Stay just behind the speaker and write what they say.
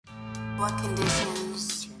What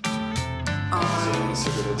conditions or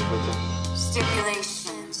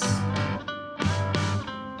stipulations,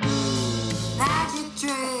 magic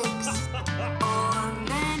tricks, or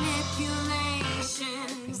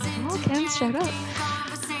manipulations Kim, shut up.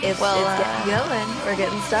 It's getting going. We're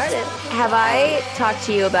getting started. Have I talked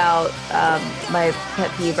to you about my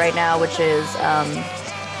pet peeve right now, which is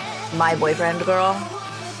my boyfriend girl?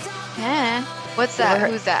 Yeah. What's that?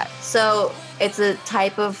 Who's that? So it's a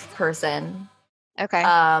type of person. Okay.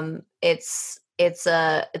 It's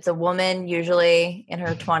a woman, usually in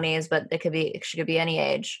her 20s, but she could be any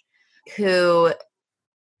age, who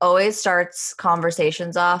always starts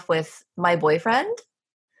conversations off with my boyfriend.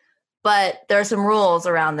 But there are some rules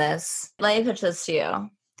around this. Let me pitch this to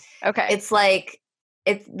you. Okay. It's like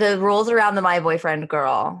the rules around the my boyfriend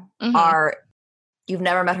girl are you've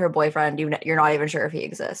never met her boyfriend. You're not even sure if he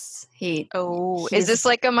exists. Is this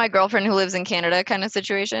like a my girlfriend who lives in Canada kind of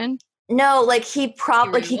situation? No, like he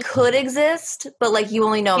could exist, but like you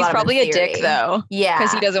only know he's about him in probably a theory. dick though. Yeah,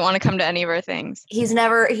 because he doesn't want to come to any of our things. He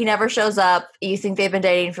never shows up. You think they've been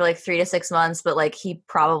dating for like 3 to 6 months, but like he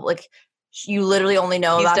probably you literally only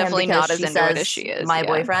know he's about definitely him because not as she into says it as she is. My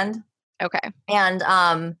boyfriend. Okay. And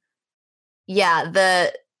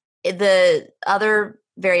the other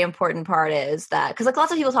very important part is that, because like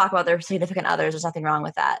lots of people talk about their significant others, there's nothing wrong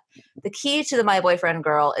with that. The key to the my boyfriend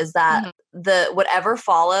girl is that the whatever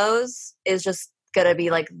follows is just gonna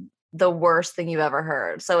be like the worst thing you've ever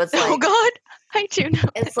heard. So it's like, oh god, I do know.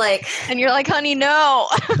 It's like, and you're like, honey, no.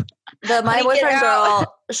 The my boyfriend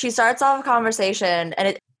girl, she starts off a conversation,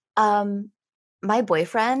 and my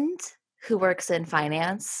boyfriend who works in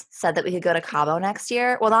finance said that we could go to Cabo next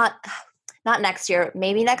year. Well, not next year,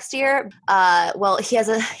 maybe next year. Well, he has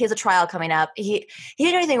a trial coming up. He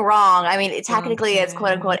didn't do anything wrong. I mean, technically it's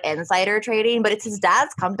quote unquote insider trading, but it's his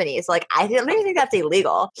dad's company. So like, I don't even think that's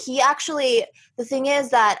illegal. He actually, the thing is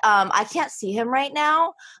that I can't see him right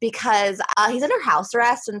now because he's under house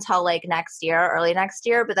arrest until like next year, early next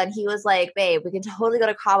year. But then he was like, babe, we can totally go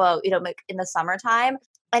to Cabo, in the summertime.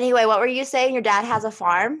 Anyway, what were you saying? Your dad has a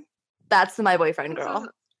farm? That's my boyfriend girl.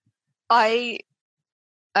 I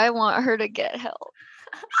want her to get help.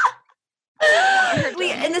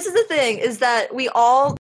 And this is the thing, is that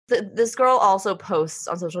this girl also posts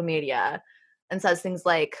on social media and says things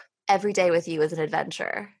like, every day with you is an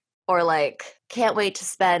adventure. Or like, can't wait to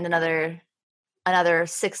spend another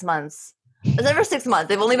 6 months. It's never 6 months.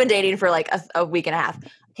 They've only been dating for like a week and a half.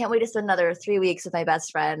 Can't wait to spend another 3 weeks with my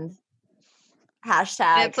best friend.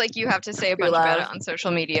 Hashtag. It's like you have to say a bunch about it on social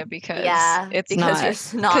media because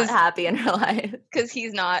you're not happy in her life. Because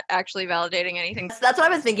he's not actually validating anything. That's what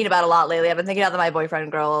I've been thinking about a lot lately. I've been thinking about my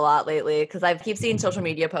boyfriend girl a lot lately because I keep seeing social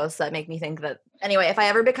media posts that make me think that. Anyway, if I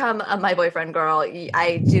ever become my boyfriend girl,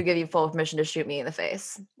 I do give you full permission to shoot me in the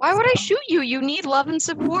face. Why would I shoot you? You need love and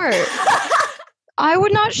support. I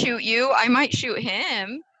would not shoot you. I might shoot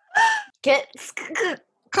him.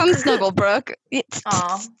 Come snuggle, Brooke.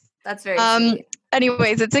 Aw, that's very sweet.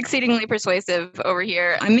 Anyways, it's exceedingly persuasive over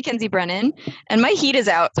here. I'm Mackenzie Brennan, and my heat is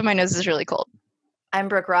out, so my nose is really cold. I'm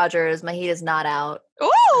Brooke Rogers. My heat is not out.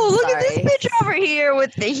 Oh, look at this bitch over here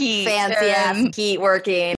with the heat. Fancy ass heat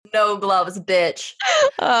working. No gloves, bitch.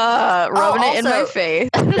 Rubbing it in my face.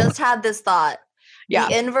 Just had this thought. Yeah.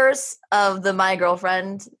 The inverse of the my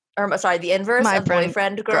girlfriend, the inverse of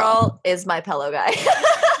boyfriend girl is my pillow guy.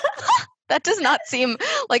 That does not seem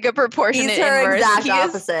like a proportionate He's her inverse. exact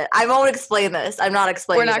opposite. I won't explain this. I'm not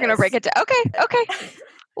explaining We're not going to break it down. Okay.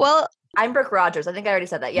 Well, I'm Brooke Rogers. I think I already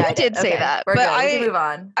said that. Yeah, I did say that. We're good. We can move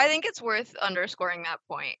on. I think it's worth underscoring that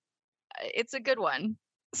point. It's a good one.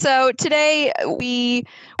 So today we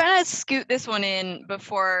kind of scoot this one in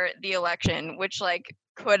before the election, which like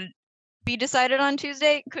could be decided on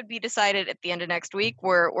Tuesday, could be decided at the end of next week.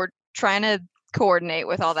 We're trying to coordinate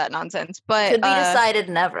with all that nonsense, but could be decided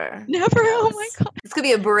never. Oh my god, this could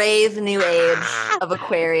be a brave new age of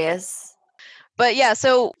Aquarius. But yeah,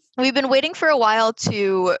 so we've been waiting for a while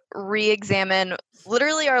to re-examine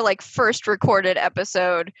literally our like first recorded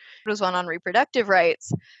episode. It was one on reproductive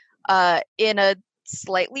rights in a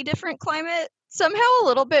slightly different climate, somehow a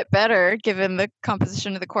little bit better given the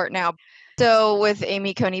composition of the court now. So with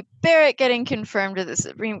Amy Coney Barrett getting confirmed to the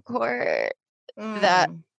Supreme Court, that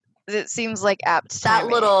it seems like apt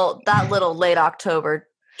timing. That little late October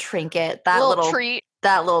trinket, that little treat,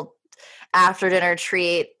 that little after dinner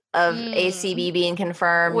treat of ACB being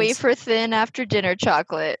confirmed. Wafer thin after dinner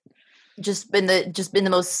chocolate. Just been the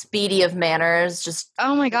most speedy of manners. Just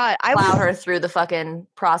oh my god, I plow her through the fucking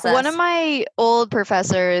process. One of my old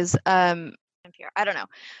professors, I don't know,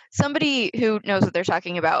 somebody who knows what they're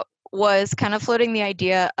talking about, was kind of floating the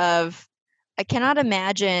idea of, I cannot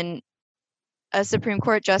imagine a Supreme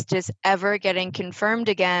Court justice ever getting confirmed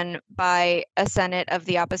again by a Senate of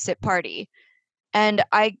the opposite party. And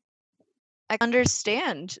I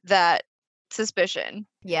understand that suspicion.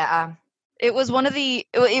 Yeah. It was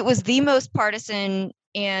the most partisan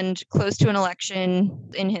and close to an election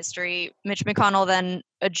in history. Mitch McConnell then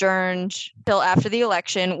adjourned till after the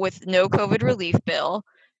election with no COVID relief bill.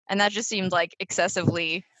 And that just seemed like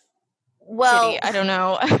excessively shitty. I don't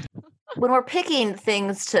know. When we're picking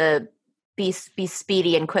things to be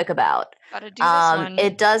speedy and quick about, Gotta do this one.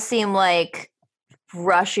 it does seem like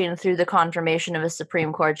rushing through the confirmation of a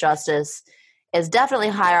Supreme Court justice is definitely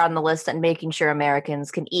higher on the list than making sure Americans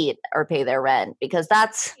can eat or pay their rent, because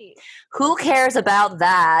that's who cares about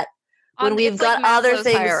that when we've got other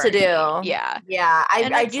things hierarchy. to do. Yeah.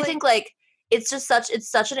 I do think like it's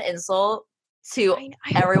such an insult to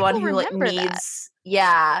everyone who like needs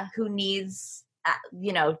who needs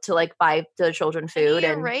to like buy the children food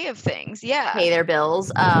and array of things, pay their bills,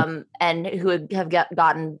 and who have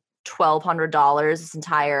gotten $1,200 this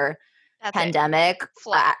entire pandemic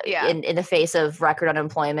in the face of record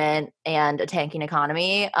unemployment and a tanking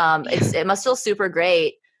economy. It must feel super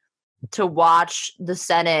great to watch the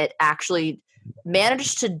Senate actually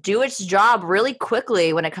manage to do its job really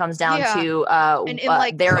quickly when it comes down to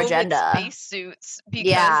their COVID agenda. Spacesuits,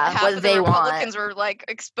 because half of the Republicans were like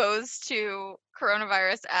exposed to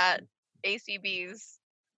coronavirus at ACB's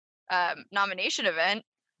nomination event.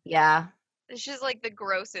 Yeah. It's just like the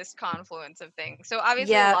grossest confluence of things. So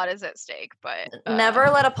obviously a lot is at stake, but never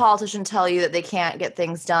let a politician tell you that they can't get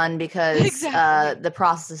things done because the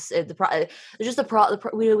process. We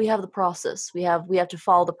have the process. We have to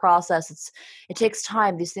follow the process. It takes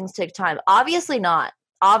time. These things take time. Obviously not.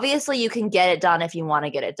 Obviously you can get it done if you want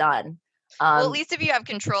to get it done. Well, at least if you have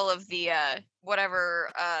control of the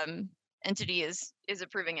whatever entity is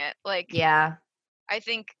approving it. Like, I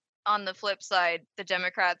think on the flip side, the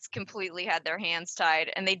Democrats completely had their hands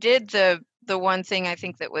tied, and they did the one thing I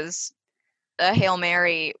think that was a Hail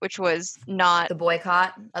Mary, which was not the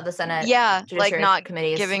boycott of the Senate. Like not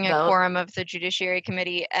giving a quorum of the Judiciary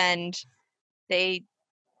Committee, and they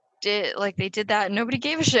did that, and nobody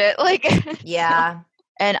gave a shit. Like,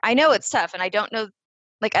 and I know it's tough, and I don't know,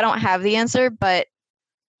 like I don't have the answer, but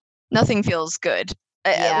nothing feels good.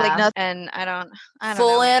 Like nothing, and I don't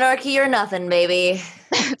full know. Anarchy or nothing, baby.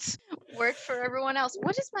 That's worked for everyone else.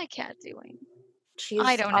 What is my cat doing?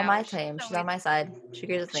 I don't know. On my team. She's on my side. She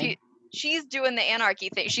agrees with me. She's doing the anarchy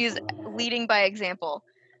thing. She's leading by example.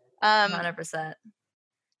 100%.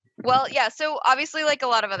 Well, yeah. So obviously, like a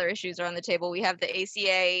lot of other issues are on the table. We have the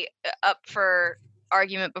ACA up for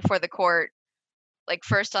argument before the court. Like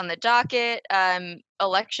first on the docket,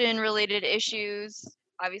 election-related issues.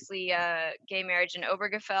 Obviously, gay marriage and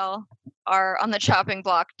Obergefell are on the chopping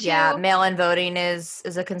block too. Yeah, mail-in voting is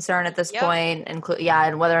a concern at this point,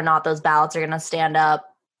 and whether or not those ballots are going to stand up.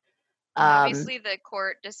 Obviously, the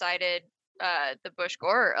court decided the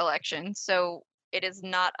Bush-Gore election, so it is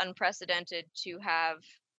not unprecedented to have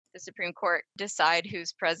the Supreme Court decide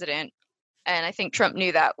who's president. And I think Trump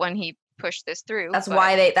knew that when he pushed this through. That's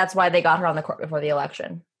why they got her on the court before the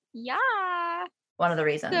election. Yeah. One of the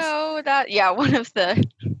reasons. So one of the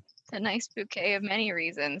nice bouquet of many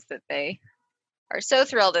reasons that they are so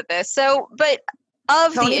thrilled at this. So, but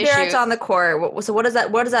of Coney the Barrett's issue, on the court. So what does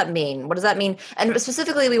that mean? What does that mean? And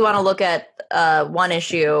specifically, we want to look at one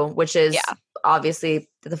issue, which is obviously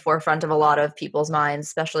at the forefront of a lot of people's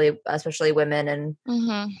minds, especially women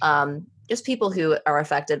and just people who are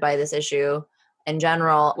affected by this issue in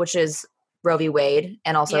general, which is Roe v. Wade,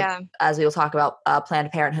 and also, as we will talk about, Planned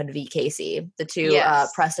Parenthood v. Casey, the two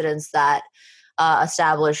precedents that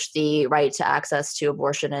establish the right to access to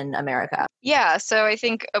abortion in America. Yeah, so I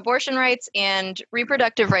think abortion rights and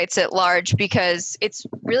reproductive rights at large, because it's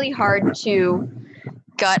really hard to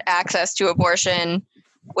gut access to abortion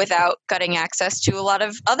without gutting access to a lot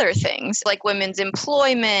of other things, like women's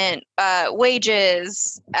employment,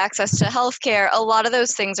 wages, access to healthcare. A lot of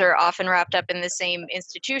those things are often wrapped up in the same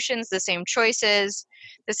institutions, the same choices,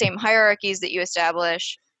 the same hierarchies that you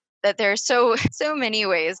establish, that there are so many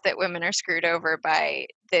ways that women are screwed over by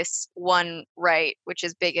this one right, which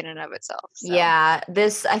is big in and of itself. So. Yeah,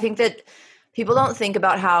 I think that people don't think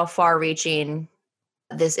about how far-reaching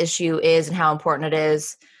this issue is and how important it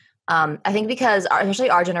is. I think because especially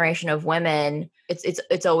our generation of women,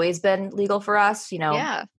 it's always been legal for us.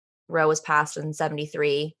 Roe was passed in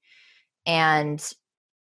 1973, and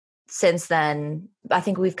since then, I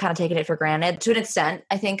think we've kind of taken it for granted to an extent.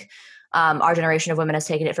 I think our generation of women has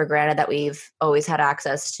taken it for granted that we've always had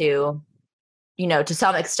access to, to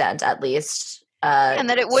some extent at least, and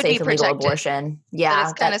that it would safe be and legal protected. abortion. Yeah,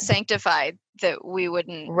 that it's kind of sanctified. that we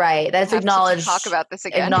wouldn't right. That it's have to acknowledged, talk about this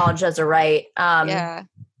again. acknowledged as a right. Yeah.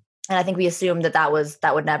 And I think we assumed that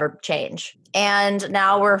would never change. And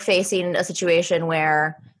now we're facing a situation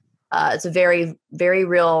where it's a very, very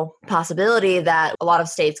real possibility that a lot of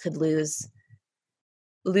states could lose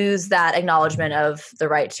that acknowledgement of the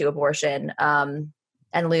right to abortion,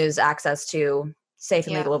 and lose access to safe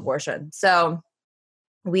and legal abortion. So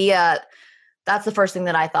we that's the first thing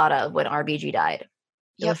that I thought of when RBG died.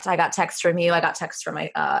 Yep. I got texts from you. I got texts from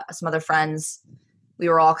my some other friends. We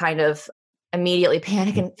were all kind of immediately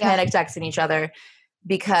panic texting each other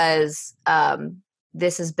because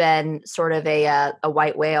this has been sort of a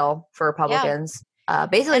white whale for Republicans.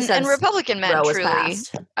 Basically, and Republican men, Roe was truly,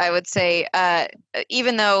 passed. I would say,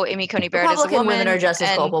 even though Amy Coney Barrett is a Republican woman, women are just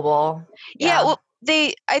as culpable. Yeah, well,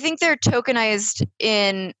 I think they're tokenized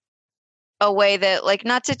in a way that, like,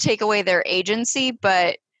 not to take away their agency,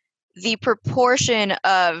 but the proportion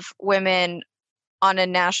of women on a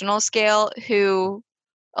national scale who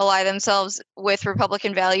ally themselves with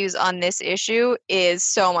Republican values on this issue is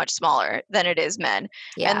so much smaller than it is men.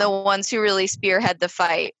 Yeah. And the ones who really spearhead the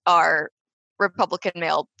fight are Republican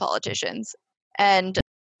male politicians. And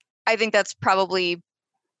I think that's probably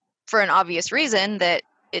for an obvious reason, that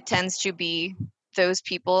it tends to be those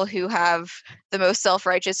people who have the most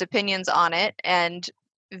self-righteous opinions on it and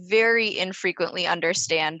very infrequently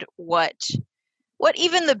understand what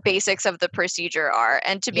even the basics of the procedure are.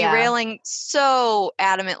 And to be railing so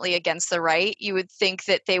adamantly against the right, you would think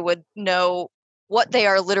that they would know what they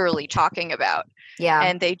are literally talking about. Yeah.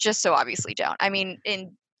 And they just so obviously don't. I mean,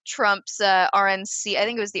 in Trump's RNC, I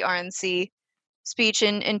think it was the RNC speech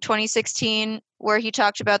in 2016, where he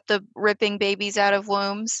talked about the ripping babies out of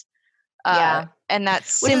wombs. And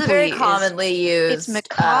that's simply, which is very commonly used. It's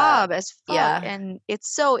macabre as fuck, and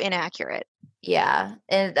it's so inaccurate. Yeah,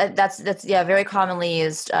 and that's very commonly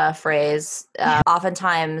used phrase.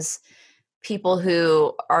 Oftentimes, people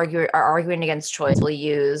who are arguing against choice will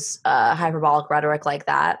use hyperbolic rhetoric like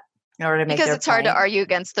that in order to make their it's hard to point. argue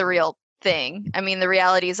against the real thing. I mean, the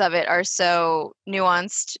realities of it are so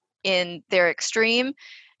nuanced in their extreme,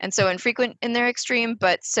 and so infrequent in their extreme,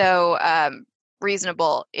 but so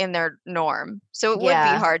reasonable in their norm. So it would be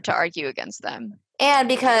hard to argue against them. And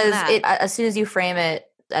because as soon as you frame it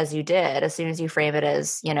as you did, as soon as you frame it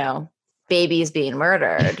as, babies being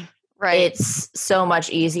murdered, right, it's so much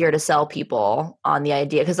easier to sell people on the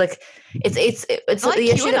idea. Because it's like the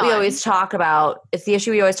issue that we QAnon. always talk about. It's the issue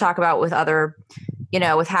we always talk about with other,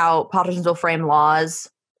 with how politicians will frame laws.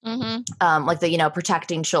 Mm-hmm. Like the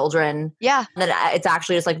protecting children. Yeah. And then it's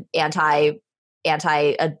actually just like anti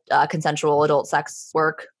consensual adult sex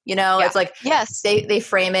work. It's like, yes, they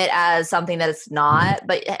frame it as something that it's not.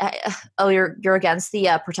 But you're against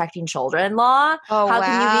the protecting children law. Oh, how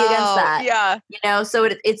can you be against that? Yeah. So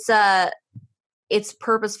it's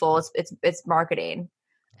purposeful. It's marketing.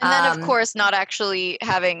 And then, of course, not actually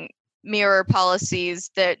having mirror policies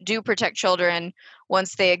that do protect children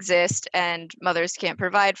once they exist, and mothers can't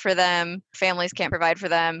provide for them, families can't provide for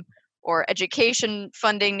them, or education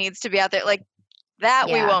funding needs to be out there. Like that,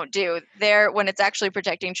 we won't do. There, when it's actually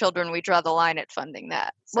protecting children, we draw the line at funding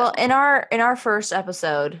that. So. Well, in our first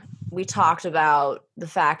episode, we talked about the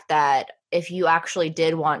fact that if you actually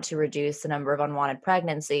did want to reduce the number of unwanted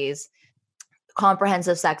pregnancies,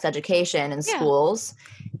 comprehensive sex education in schools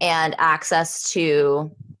and access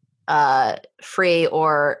to free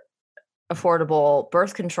or affordable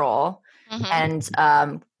birth control and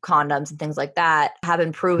condoms and things like that have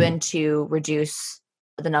been proven to reduce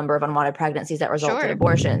the number of unwanted pregnancies that result in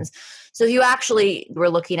abortions. So if you actually were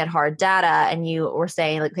looking at hard data and you were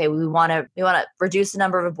saying, like, okay, we want to reduce the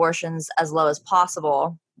number of abortions as low as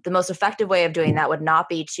possible, the most effective way of doing that would not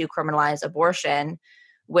be to criminalize abortion,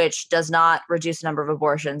 which does not reduce the number of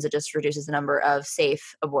abortions. It just reduces the number of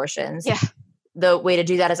safe abortions. Yeah. The way to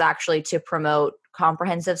do that is actually to promote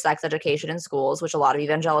comprehensive sex education in schools, which a lot of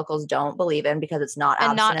evangelicals don't believe in because it's not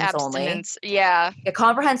abstinence only. Yeah.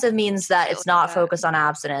 Comprehensive means that it's not focused on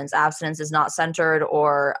abstinence. Abstinence is not centered,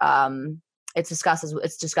 or it's discussed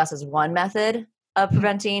as one method of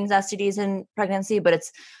preventing STDs in pregnancy, but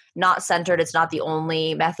it's not centered. It's not the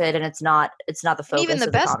only method, and it's not the focus even the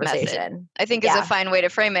of best the conversation. Method, I think, is a fine way to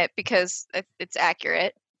frame it because it's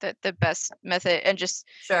accurate. The best method, and just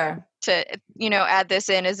to add this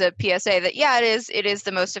in as a PSA that it is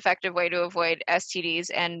the most effective way to avoid STDs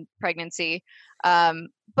and pregnancy,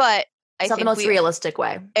 but it's not the most realistic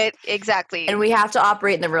way. Exactly, and we have to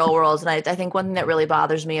operate in the real world. And I think one thing that really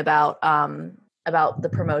bothers me about the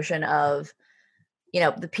promotion of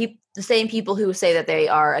the same people who say that they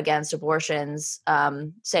are against abortions,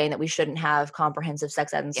 saying that we shouldn't have comprehensive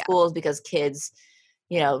sex ed in schools because kids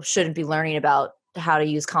shouldn't be learning about how to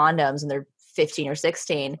use condoms, and they're 15 or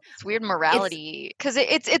 16. It's weird morality because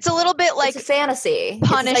it's a little bit like it's a fantasy,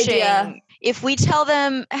 punishing. It's this idea. If we tell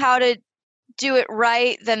them how to do it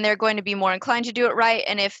right, then they're going to be more inclined to do it right.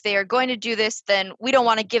 And if they are going to do this, then we don't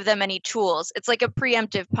want to give them any tools. It's like a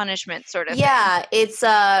preemptive punishment sort of thing. It's we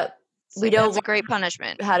like, don't that's a great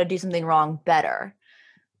punishment. How to do something wrong better,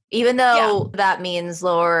 even though that means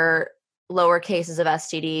lower cases of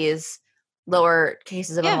STDs, lower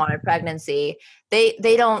cases of unwanted pregnancy. They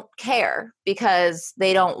don't care because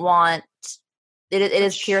they don't want it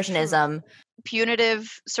is Puritanism.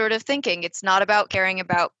 Punitive sort of thinking. It's not about caring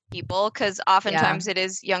about people, because oftentimes it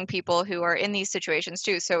is young people who are in these situations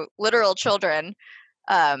too. So literal children,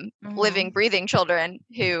 living, breathing children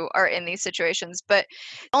who are in these situations. But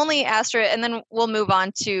only Astra, and then we'll move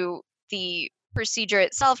on to the procedure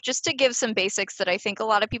itself, just to give some basics that I think a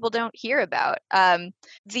lot of people don't hear about.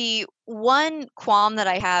 The one qualm that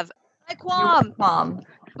I have, my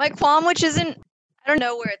qualm, which isn't, I don't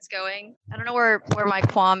know where it's going. I don't know where my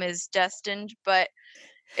qualm is destined, but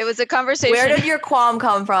it was a conversation. Where did your qualm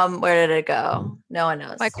come from? Where did it go? No one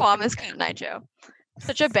knows. My qualm is Cotton Eye Joe.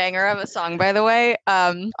 Such a banger of a song, by the way.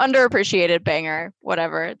 Underappreciated banger,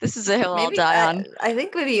 whatever. This is a hill I'll die on. I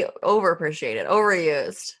think maybe overappreciated,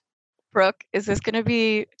 overused. Brooke, is this going to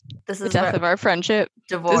be the death of our friendship?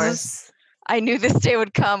 Divorce. I knew this day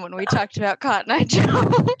would come when we talked about Cotton Eye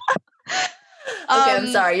Joe. Okay, I'm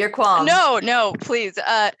sorry. Your qualm. No, please.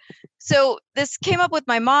 So this came up with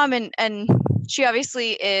my mom, and she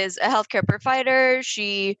obviously is a healthcare provider.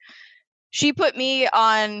 She put me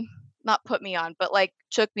on, not put me on, but like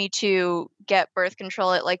took me to get birth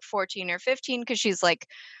control at like 14 or 15, because she's like,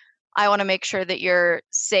 I want to make sure that you're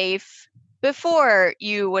safe before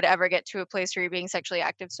you would ever get to a place where you're being sexually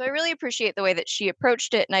active. So I really appreciate the way that she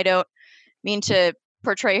approached it, and I don't mean to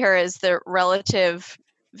portray her as the relative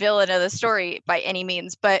villain of the story by any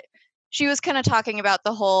means, but she was kind of talking about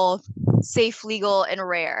the whole safe, legal, and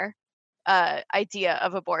rare idea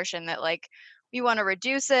of abortion, that like we want to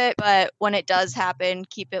reduce it, but when it does happen,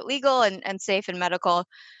 keep it legal and safe and medical.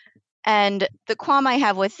 And the qualm I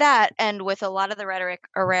have with that, and with a lot of the rhetoric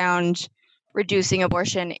around reducing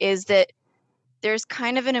abortion, is that there's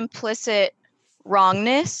kind of an implicit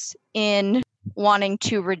wrongness in wanting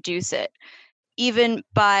to reduce it, even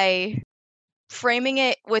by framing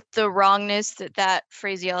it with the wrongness that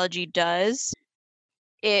phraseology does.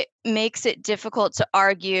 It makes it difficult to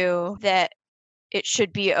argue that it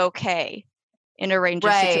should be okay in a range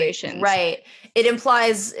of situations. Right. It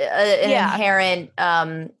implies inherent,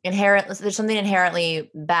 there's something inherently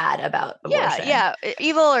bad about abortion. Yeah,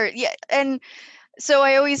 evil and so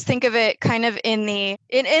I always think of it kind of in a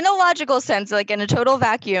logical sense, like in a total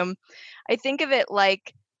vacuum. I think of it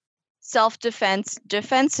like self-defense,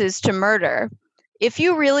 defenses to murder. If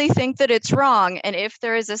you really think that it's wrong, and if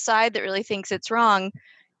there is a side that really thinks it's wrong,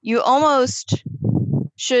 you almost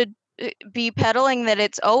should be peddling that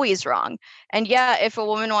it's always wrong. And yeah, if a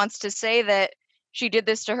woman wants to say that she did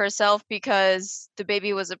this to herself because the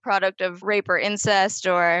baby was a product of rape or incest,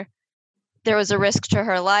 or there was a risk to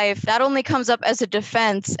her life, that only comes up as a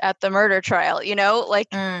defense at the murder trial, like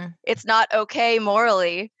it's not okay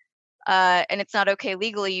morally, and it's not okay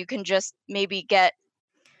legally. You can just maybe get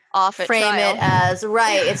off at frame trial. It as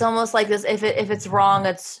right. It's almost like this: if it's wrong,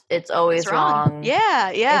 it's always wrong.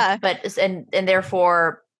 Yeah. And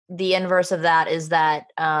therefore, the inverse of that is that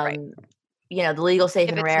the legal, safe,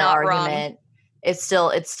 and rare argument. Wrong, it's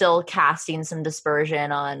still casting some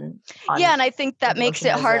dispersion on and I think that makes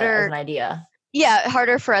it harder as an idea. Yeah,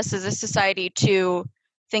 harder for us as a society to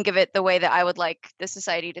think of it the way that I would like the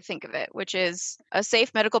society to think of it, which is a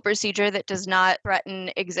safe medical procedure that does not threaten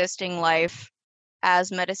existing life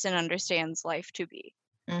as medicine understands life to be.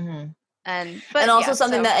 Mm-hmm. And also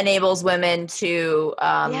something that enables women to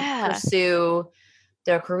pursue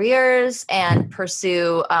their careers and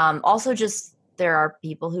pursue also just, there are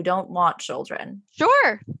people who don't want children.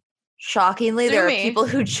 Sure. Shockingly, there are people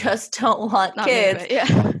who just don't want kids.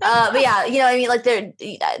 But yeah, like they're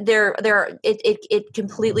it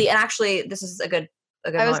completely, and actually this is a good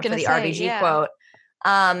moment for the RBG quote.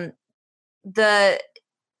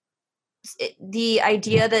 The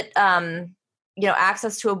idea that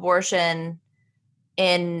access to abortion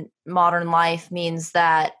in modern life means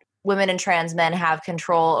that women and trans men have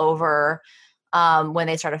control over when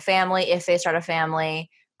they start a family, if they start a family,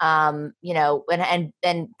 and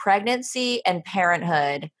pregnancy and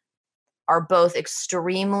parenthood are both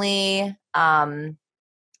extremely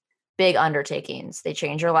big undertakings. They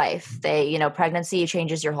change your life. Pregnancy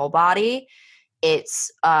changes your whole body.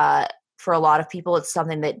 It's for a lot of people, it's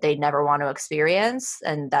something that they never want to experience,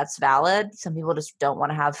 and that's valid. Some people just don't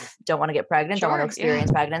want to get pregnant, don't want to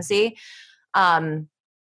experience pregnancy.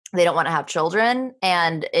 They don't want to have children.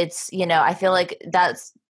 And it's, I feel like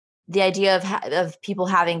that's the idea of people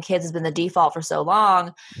having kids has been the default for so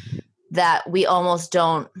long that we almost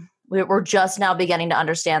we're just now beginning to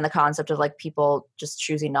understand the concept of like people just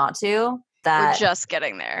choosing not to. That we're just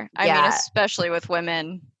getting there. I mean, especially with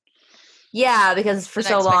women. Yeah, because for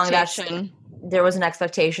so long there was an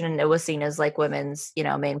expectation, and it was seen as like women's,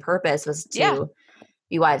 main purpose was to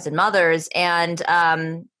be wives and mothers. And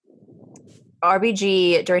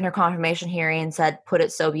RBG during her confirmation hearing put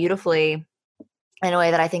it so beautifully in a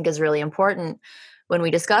way that I think is really important when we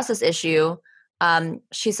discuss this issue.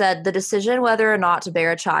 She said, the decision whether or not to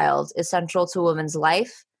bear a child is central to a woman's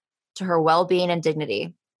life, to her well-being and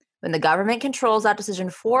dignity. When the government controls that decision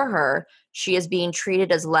for her, she is being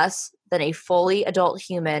treated as less than a fully adult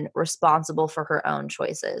human responsible for her own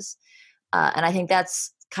choices. And I think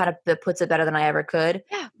that's that puts it better than I ever could,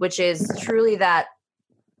 which is truly that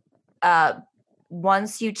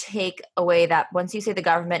once you say the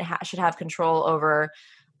government should have control over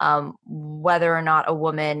whether or not a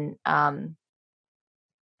woman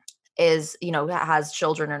has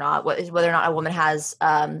children or not, whether or not a woman has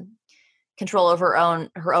control over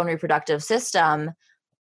her own reproductive system,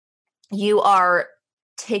 you are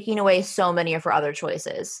taking away so many of her other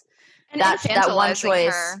choices. And that one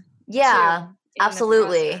choice,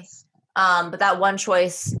 absolutely. But that one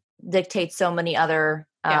choice dictates so many other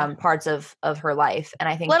parts of her life, and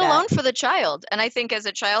I think let alone for the child. And I think as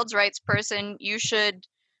a child's rights person, you should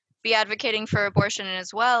be advocating for abortion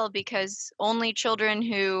as well, because only children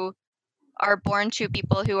who are born to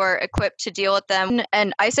people who are equipped to deal with them.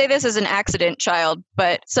 And I say this as an accident child,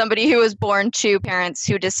 but somebody who was born to parents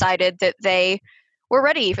who decided that they were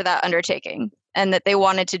ready for that undertaking and that they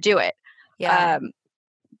wanted to do it. Yeah.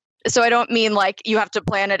 So I don't mean like you have to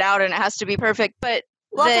plan it out and it has to be perfect, but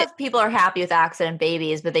lots of people are happy with accident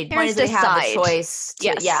babies, but the point is that they have a choice.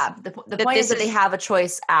 The point is that they have a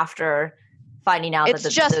choice after finding out that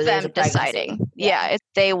just them deciding. If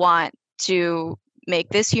they want to make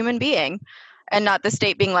this human being, and not the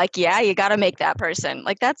state being like, you got to make that person.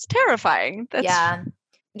 Like, that's terrifying.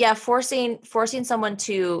 Forcing someone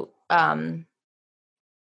to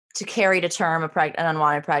carry to term an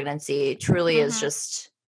unwanted pregnancy truly is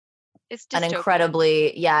just it's an incredibly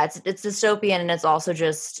it's dystopian, and it's also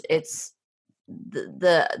just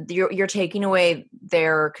you're taking away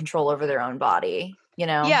their control over their own body. And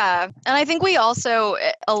I think we also,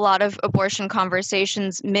 a lot of abortion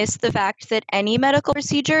conversations miss the fact that any medical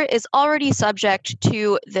procedure is already subject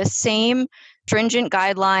to the same stringent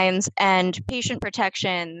guidelines and patient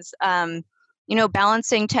protections,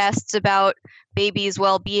 balancing tests about baby's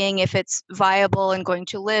well-being, if it's viable and going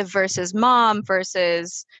to live, versus mom,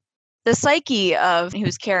 versus the psyche of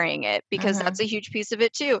who's carrying it, because that's a huge piece of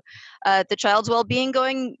it too. The child's well-being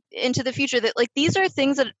going into the future, that like these are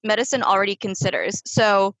things that medicine already considers.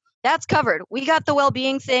 So that's covered. We got the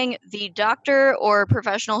well-being thing. The doctor or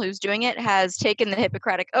professional who's doing it has taken the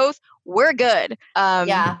Hippocratic Oath. We're good.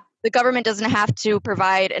 The government doesn't have to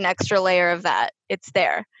provide an extra layer of that. It's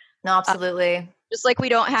there. No, absolutely. Just like we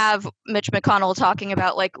don't have Mitch McConnell talking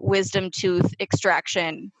about like wisdom tooth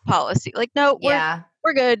extraction policy. Like, no,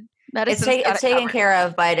 we're good. It's taken care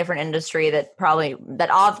of by a different industry that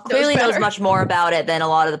clearly knows much more about it than a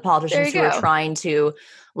lot of the politicians who are trying to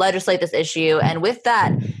legislate this issue. And with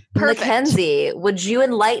that, Mackenzie, would you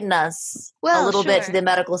enlighten us a little bit to the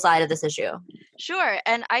medical side of this issue? Sure.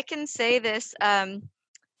 And I can say this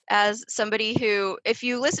as somebody who, if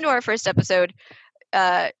you listen to our first episode,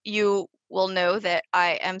 you will know that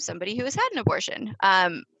I am somebody who has had an abortion.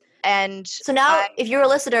 And so now, if you're a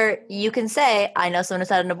listener, you can say, I know someone who's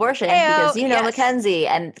had an abortion because you know Mackenzie,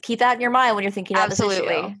 and keep that in your mind when you're thinking about this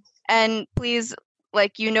issue. And please,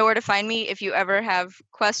 you know where to find me if you ever have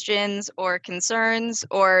questions or concerns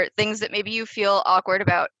or things that maybe you feel awkward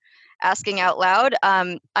about asking out loud.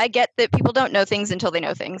 I get that people don't know things until they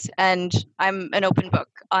know things, and I'm an open book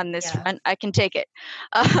on this front. I can take it.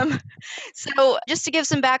 So just to give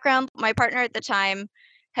some background, my partner at the time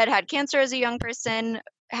had cancer as a young person,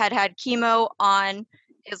 had chemo on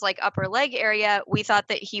his upper leg area. We thought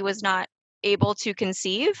that he was not able to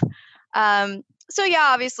conceive. So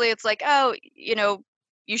obviously it's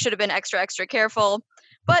you should have been extra careful,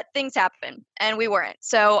 but things happen and we weren't.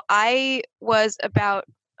 So I was about,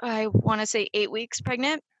 I want to say 8 weeks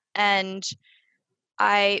pregnant, and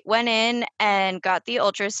I went in and got the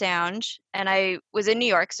ultrasound, and I was in New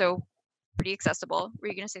York, so pretty accessible. Were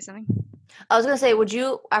you going to say something? I was going to say, would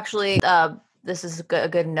you actually, this is a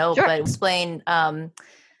good note, but explain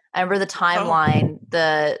I remember the timeline.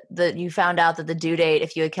 The you found out that the due date,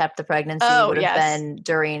 if you had kept the pregnancy, would have been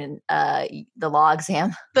during the law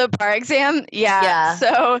exam, the bar exam. Yeah.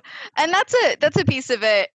 So, and that's a piece of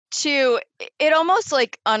it too. It almost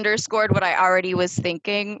like underscored what I already was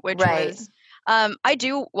thinking, which was, I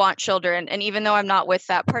do want children, and even though I'm not with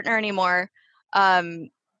that partner anymore, and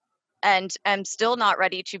I'm still not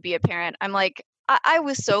ready to be a parent, I'm like, I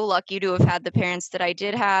was so lucky to have had the parents that I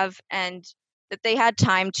did have, and that they had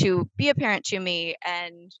time to be a parent to me,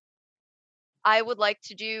 and I would like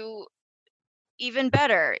to do even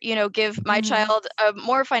better, give my child a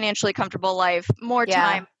more financially comfortable life, more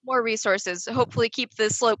time, more resources, hopefully keep the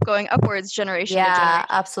slope going upwards generation to generation. Yeah,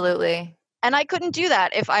 absolutely. And I couldn't do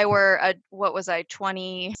that if I were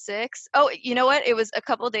 26? Oh, you know what? It was a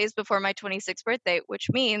couple days before my 26th birthday, which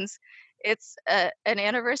means it's an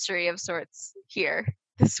anniversary of sorts here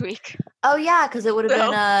this week. Oh yeah, because it would have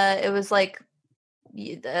been it was like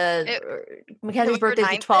Mackenzie's birthday is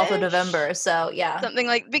the 12th of November, so yeah. Something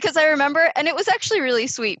like, because I remember, and it was actually really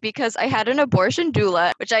sweet because I had an abortion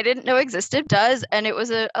doula, which I didn't know existed, and it was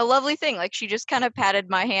a lovely thing. Like, she just kind of patted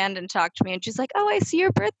my hand and talked to me, and she's like, "Oh, I see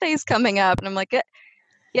your birthday's coming up." And I'm like,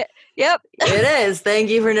 "Yeah, yep. It is. Thank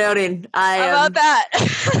you for noting. How about that?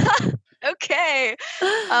 Okay.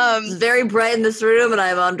 It's very bright in this room, and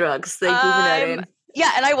I'm on drugs. Thank you for noting.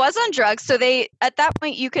 Yeah, and I was on drugs. So at that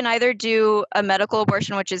point, you can either do a medical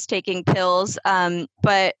abortion, which is taking pills,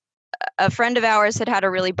 but a friend of ours had a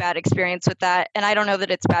really bad experience with that. And I don't know that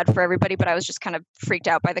it's bad for everybody, but I was just kind of freaked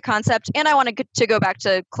out by the concept. And I wanted to go back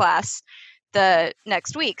to class the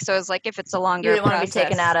next week. So I was like, if it's a longer You didn't want process, to be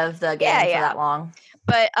taken out of the game for that long.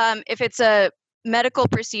 But if it's a medical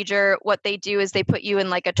procedure, what they do is they put you in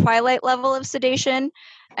like a twilight level of sedation,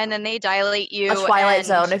 and then they dilate you. A twilight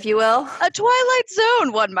zone, if you will. A twilight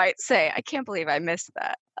zone, one might say. I can't believe I missed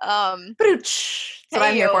that. That's what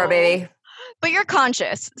I'm here for, baby. But you're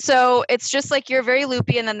conscious, so it's just like you're very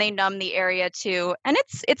loopy, and then they numb the area too, and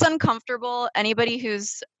it's uncomfortable. Anybody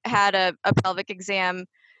who's had a pelvic exam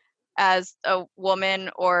as a woman,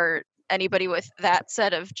 or anybody with that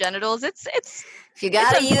set of genitals, it's if you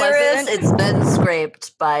got a uterus, it's been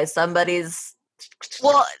scraped by somebody's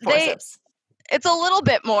forceps. It's a little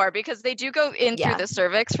bit more because they do go in through the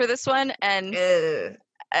cervix for this one, and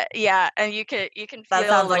and you can feel that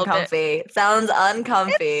sounds a little uncomfy. bit. It sounds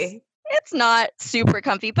uncomfy. It's not super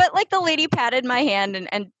comfy, but like the lady patted my hand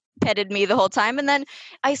and petted me the whole time, and then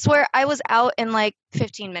I swear I was out in like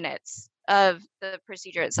 15 minutes of the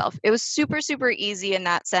procedure itself. It was super, super easy in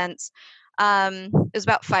that sense. It was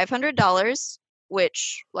about $500,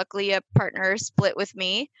 which luckily a partner split with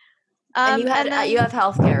me. And you have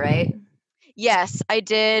healthcare, right? Yes, I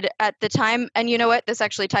did at the time. And you know what? This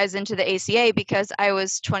actually ties into the ACA because I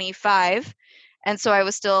was 25. And so I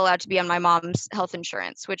was still allowed to be on my mom's health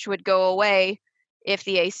insurance, which would go away if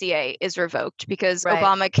the ACA is revoked, because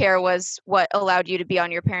Obamacare was what allowed you to be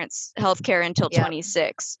on your parents' health care until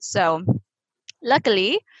 26. So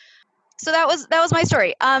luckily, so that was my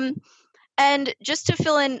story. And just to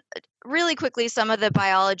fill in really quickly some of the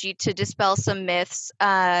biology to dispel some myths,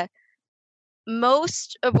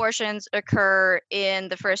 most abortions occur in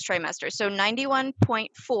the first trimester. So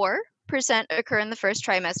 91.4% occur in the first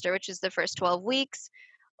trimester, which is the first 12 weeks.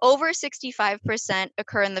 Over 65%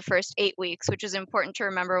 occur in the first 8 weeks, which is important to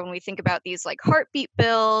remember when we think about these like heartbeat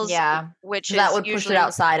bills. Yeah, which so that would push it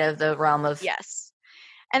outside of the realm of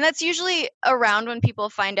And that's usually around when people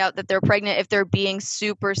find out that they're pregnant if they're being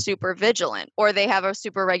super, super vigilant or they have a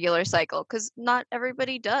super regular cycle, because not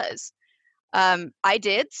everybody does. I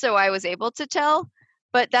did, so I was able to tell,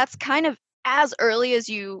 but that's kind of as early as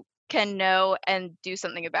you can know and do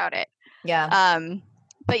something about it. Yeah.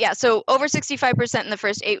 But yeah, so over 65% in the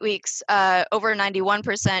first 8 weeks, over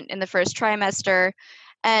 91% in the first trimester.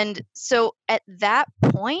 And so at that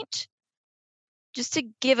point, just to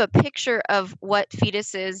give a picture of what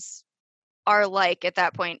fetuses are like at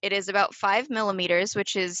that point, it is about 5 millimeters,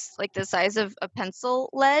 which is like the size of a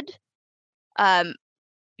pencil lead.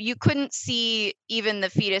 You couldn't see even the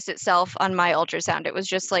fetus itself on my ultrasound. It was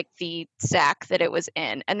just like the sac that it was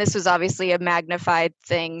in. And this was obviously a magnified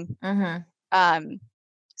thing.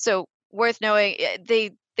 So worth knowing,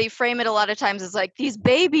 they frame it a lot of times as like these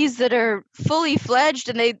babies that are fully fledged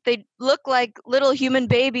and they look like little human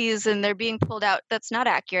babies and they're being pulled out. That's not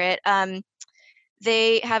accurate.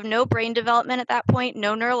 They have no brain development at that point,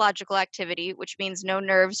 no neurological activity, which means no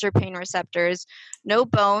nerves or pain receptors, no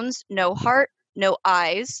bones, no heart, no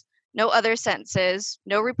eyes, no other senses,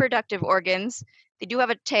 no reproductive organs. They do have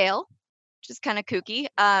a tail, which is kind of kooky.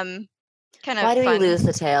 Why do we lose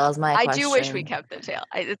the tail is my question. I do wish we kept the tail.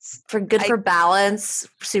 It's for balance,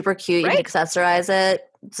 super cute. You can accessorize it.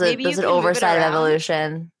 Maybe There's you an can move it oversight of around.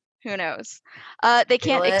 Wvolution. Who knows? They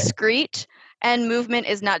can't Feel it. excrete, and movement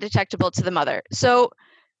is not detectable to the mother. So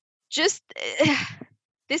just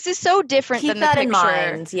this is so different Keep than the that picture. in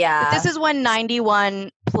mind. But Yeah. this is when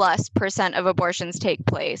 91+% of abortions take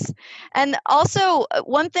place. And also,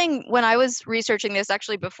 one thing when I was researching this,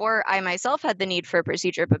 actually before I myself had the need for a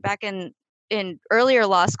procedure, but back in earlier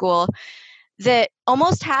law school, that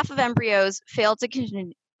almost half of embryos fail to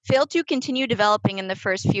continue developing in the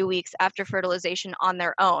first few weeks after fertilization on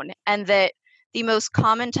their own, and that the most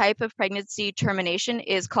common type of pregnancy termination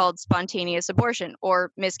is called spontaneous abortion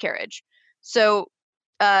or miscarriage. So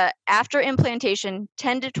after implantation,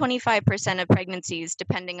 10 to 25% of pregnancies,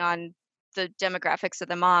 depending on the demographics of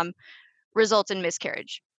the mom, result in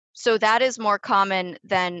miscarriage. So that is more common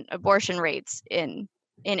than abortion rates in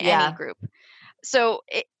any group. So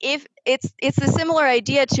if it's the similar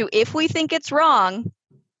idea to, if we think it's wrong,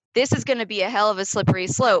 this is going to be a hell of a slippery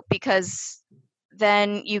slope, because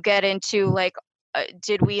then you get into like,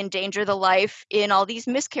 did we endanger the life in all these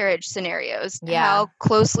miscarriage scenarios? Yeah. How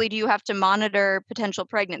closely do you have to monitor potential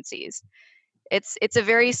pregnancies? It's a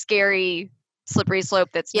very scary slippery slope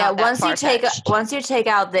that's not that far-fetched. Once you take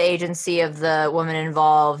out the agency of the woman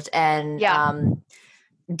involved and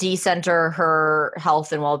decenter her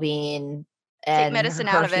health and well-being and take medicine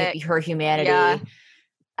out of it, her humanity. Yeah.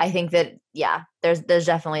 I think that there's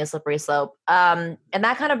definitely a slippery slope. And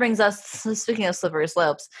that kind of brings us, speaking of slippery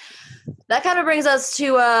slopes, that kind of brings us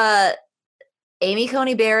to Amy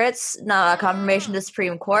Coney Barrett's confirmation to the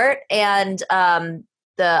Supreme Court, and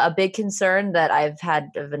a big concern that I've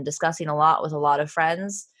been discussing a lot with a lot of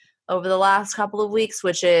friends over the last couple of weeks,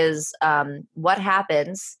 which is what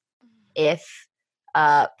happens if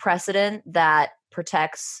precedent that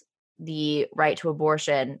protects the right to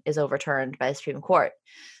abortion is overturned by the Supreme Court.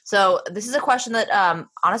 So this is a question that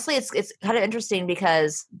honestly it's kind of interesting,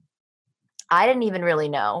 because I didn't even really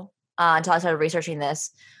know until I started researching this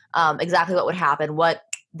exactly what would happen, what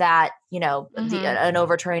that, an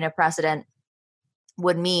overturning of precedent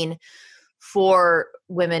would mean for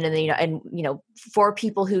women in the for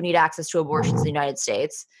people who need access to abortions in the United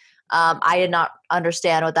States. I did not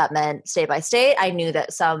understand what that meant state by state. I knew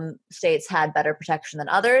that some states had better protection than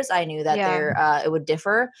others. I knew that it would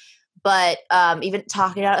differ. But even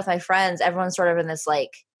talking about it with my friends, everyone's sort of in this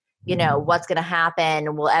like, what's going to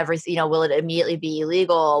happen? Will it immediately be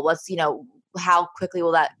illegal? How quickly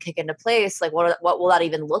will that kick into place? Like, what will that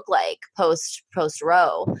even look like post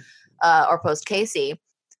Roe or post Casey?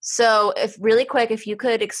 So if you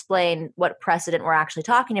could explain what precedent we're actually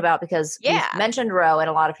talking about, because you mentioned Roe and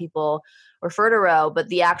a lot of people refer to Roe, but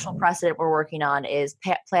the actual precedent we're working on is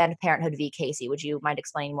Planned Parenthood v. Casey. Would you mind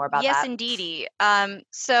explaining more about that? Yes, indeedy.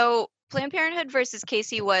 So Planned Parenthood versus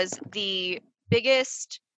Casey was the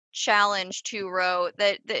biggest challenge to Roe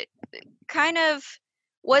that kind of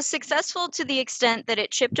was successful to the extent that it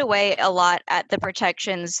chipped away a lot at the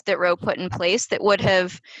protections that Roe put in place that would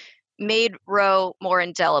have made Roe more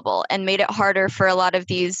indelible and made it harder for a lot of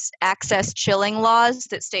these access chilling laws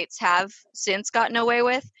that states have since gotten away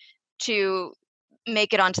with to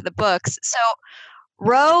make it onto the books. So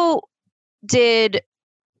Roe did,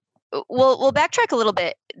 we'll backtrack a little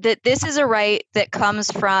bit, that this is a right that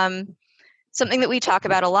comes from something that we talk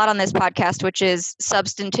about a lot on this podcast, which is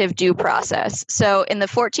substantive due process. So in the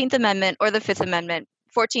 14th Amendment or the 5th Amendment,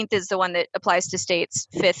 14th is the one that applies to states,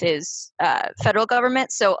 5th is federal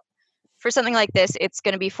government. So for something like this, it's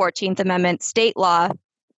going to be 14th Amendment state law.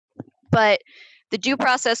 But the due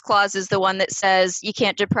process clause is the one that says you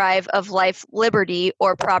can't deprive of life, liberty,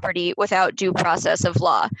 or property without due process of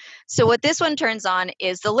law. So what this one turns on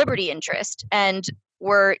is the liberty interest. And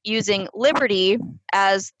we're using liberty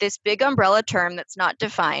as this big umbrella term that's not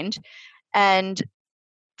defined. And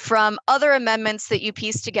from other amendments that you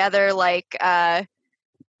piece together, like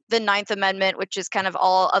the 9th Amendment, which is kind of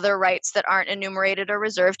all other rights that aren't enumerated or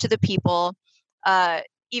reserved to the people,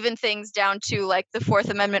 even things down to like the 4th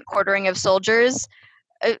Amendment quartering of soldiers,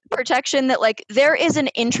 protection that like there is an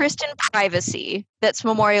interest in privacy that's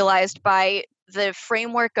memorialized by the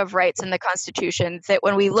framework of rights in the Constitution, that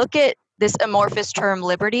when we look at this amorphous term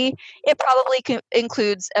liberty, it probably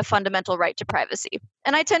includes a fundamental right to privacy.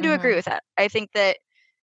 And I tend to agree with that. I think that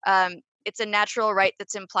it's a natural right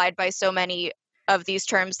that's implied by so many of these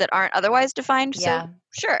terms that aren't otherwise defined. Yeah. So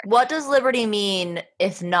sure. What does liberty mean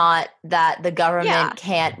if not that the government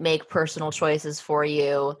can't make personal choices for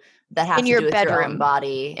you that have to do with your own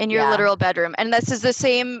body? In your literal bedroom. And this is the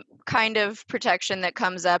same kind of protection that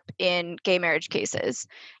comes up in gay marriage cases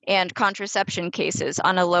and contraception cases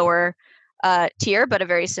on a lower tier, but a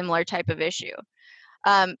very similar type of issue.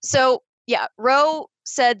 So Roe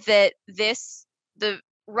said that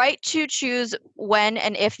right to choose when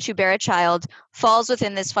and if to bear a child falls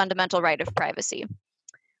within this fundamental right of privacy.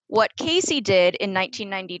 What Casey did in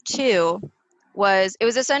 1992 was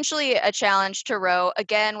essentially a challenge to Roe,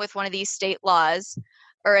 again with one of these state laws,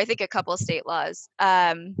 or I think a couple of state laws.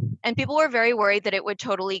 And people were very worried that it would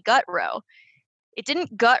totally gut Roe. It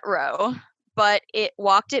didn't gut Roe, but it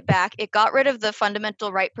walked it back. It got rid of the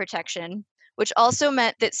fundamental right protection, which also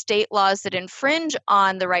meant that state laws that infringe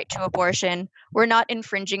on the right to abortion were not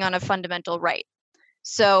infringing on a fundamental right.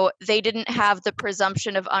 So they didn't have the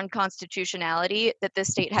presumption of unconstitutionality that the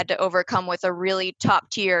state had to overcome with a really top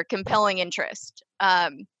tier compelling interest.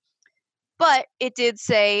 But it did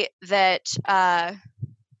say that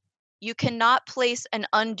you cannot place an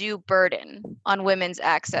undue burden on women's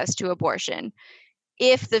access to abortion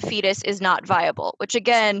if the fetus is not viable, which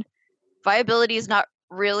again, viability is not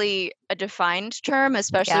really a defined term,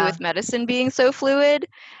 especially with medicine being so fluid,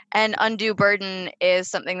 and undue burden is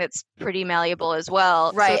something that's pretty malleable as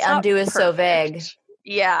well. Right, so undue is so vague.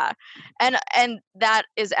 Yeah, and that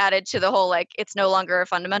is added to the whole, like, it's no longer a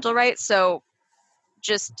fundamental right, so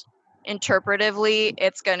just interpretively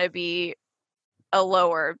it's going to be a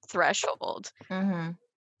lower threshold. Mm-hmm.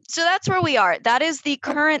 So that's where we are. That is the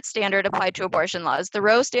current standard applied to abortion laws. The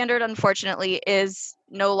Roe standard, unfortunately, is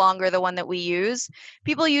no longer the one that we use.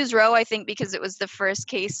 People use Roe, I think, because it was the first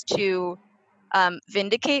case to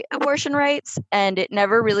vindicate abortion rights, and it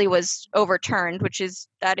never really was overturned,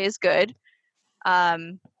 that is good.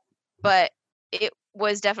 But it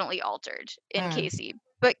was definitely altered in Casey.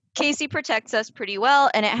 But Casey protects us pretty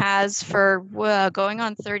well, and it has for going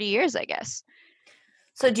on 30 years, I guess.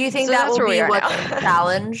 So do you think that will be what's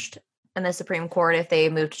challenged in the Supreme Court if they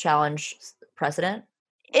move to challenge precedent?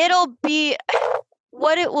 It'll be,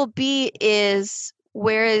 what it will be is,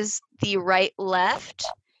 where is the right left?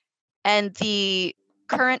 And the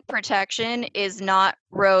current protection is not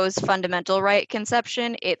Roe's fundamental right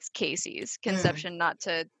conception, it's Casey's conception, not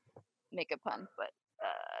to make a pun, but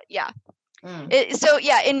yeah. So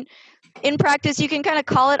yeah, in practice, you can kind of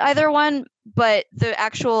call it either one, but the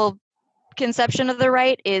actual conception of the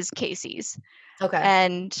right is Casey's. Okay.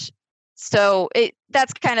 And so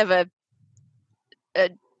that's kind of a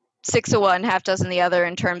 6 of one, half dozen the other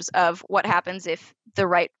in terms of what happens if the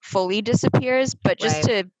right fully disappears. But just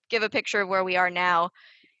to give a picture of where we are now,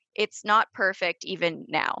 it's not perfect even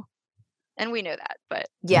now. And we know that, but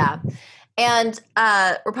yeah. And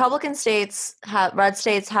Republican states, red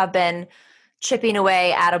states have been chipping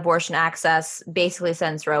away at abortion access basically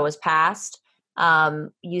since Roe was passed.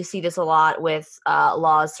 You see this a lot with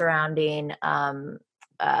laws surrounding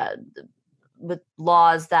with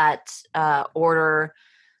laws that order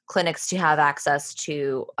clinics to have access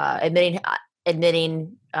to admitting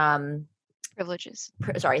privileges.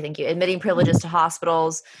 Admitting privileges to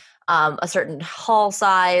hospitals, a certain hall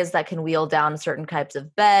size that can wheel down certain types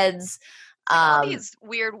of beds. All these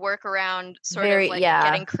weird workaround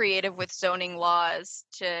getting creative with zoning laws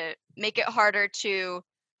to make it harder to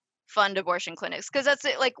fund abortion clinics, because that's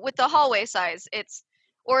it. Like with the hallway size,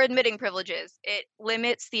 or admitting privileges, it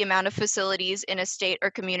limits the amount of facilities in a state or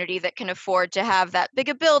community that can afford to have that big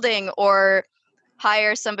a building or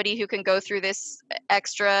hire somebody who can go through this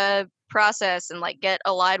extra process and like get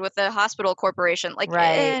allied with a hospital corporation. Like,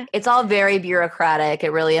 it's all very bureaucratic.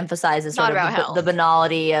 It really emphasizes sort of the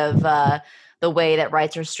banality of the way that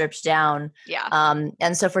rights are stripped down. Yeah.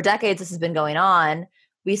 And so for decades, this has been going on.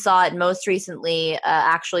 We saw it most recently.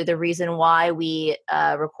 Actually, the reason why we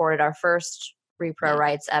recorded our first Repro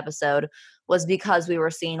rights episode was because we were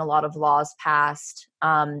seeing a lot of laws passed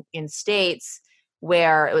in states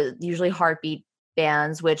where it was usually heartbeat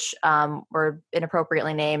bans, which were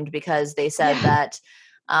inappropriately named because they said that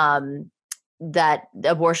that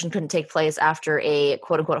abortion couldn't take place after a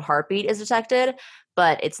quote unquote heartbeat is detected,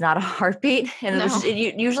 but it's not a heartbeat, and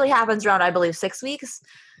it usually happens around, I believe, 6 weeks.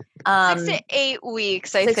 6 to 8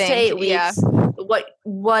 weeks, I think. 6 to 8 weeks. Yeah.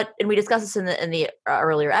 What, and we discussed this in the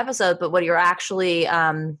earlier episode, but what you're actually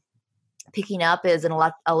picking up is an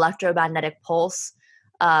electromagnetic pulse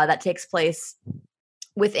that takes place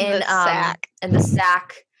within the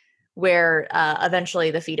sac where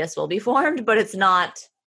eventually the fetus will be formed, but it's not.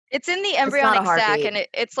 It's in the embryonic sac, and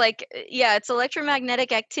it's like, it's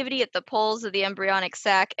electromagnetic activity at the poles of the embryonic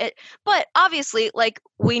sac. But obviously, like,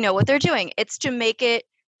 we know what they're doing. It's to make it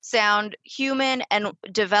sound human and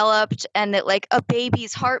developed, and that like a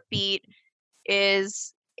baby's heartbeat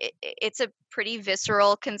it's a pretty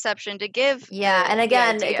visceral conception to give. Yeah, and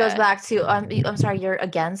again, it goes back to I'm sorry, you're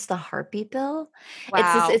against the heartbeat bill?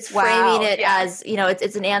 Wow. It's framing it as,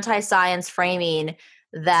 it's an anti-science framing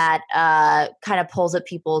that kind of pulls at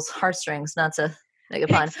people's heartstrings, not to Like a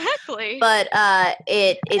pun. Exactly. But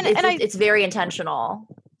it's very intentional.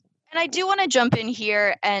 And I do want to jump in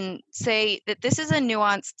here and say that this is a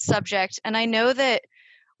nuanced subject. And I know that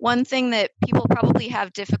one thing that people probably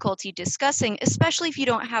have difficulty discussing, especially if you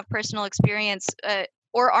don't have personal experience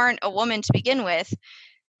or aren't a woman to begin with,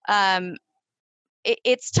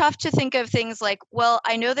 it's tough to think of things like, well,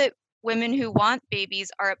 I know that women who want babies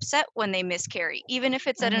are upset when they miscarry, even if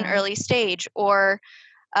it's at an early stage, or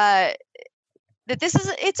that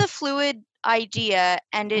it's a fluid idea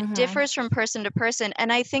and it differs from person to person.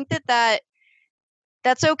 And I think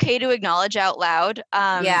that's okay to acknowledge out loud.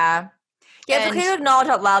 It's okay to acknowledge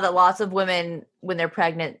out loud that lots of women, when they're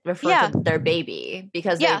pregnant, refer to their baby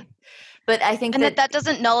because but I think that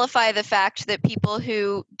doesn't nullify the fact that people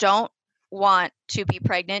who don't want to be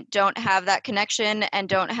pregnant don't have that connection and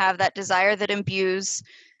don't have that desire that imbues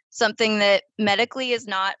something that medically is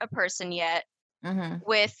not a person yet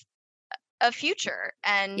with a future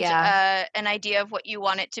and an idea of what you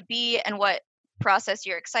want it to be and what process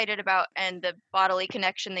you're excited about and the bodily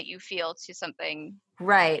connection that you feel to something.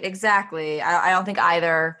 Right, exactly. I don't think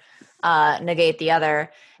either negate the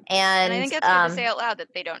other. And I think it's good to say out loud that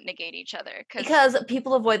they don't negate each other. Because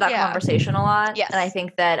people avoid that conversation a lot. Yes. And I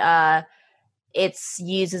think that it's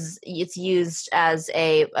used as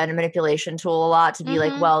a manipulation tool a lot to be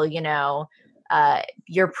like, well,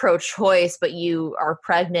 you're pro-choice, but you are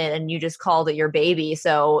pregnant and you just called it your baby.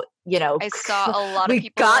 So, I saw a lot of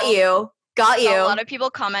people. Got you. A lot of people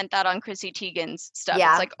comment that on Chrissy Teigen's stuff.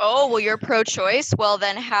 Yeah. It's like, oh, well, you're pro-choice. Well,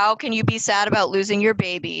 then how can you be sad about losing your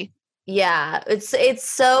baby? Yeah, it's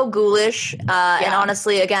so ghoulish. And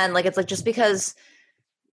honestly, again, like it's like just because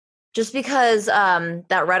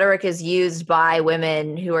that rhetoric is used by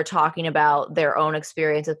women who are talking about their own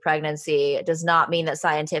experience with pregnancy does not mean that it's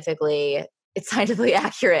scientifically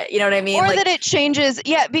accurate. You know what I mean? Or that it changes.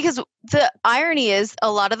 Yeah, because the irony is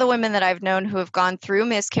a lot of the women that I've known who have gone through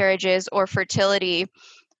miscarriages or fertility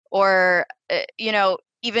or,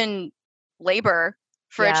 even labor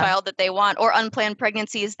for a child that they want or unplanned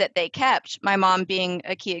pregnancies that they kept, my mom being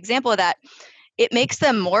a key example of that, it makes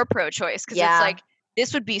them more pro-choice because it's like,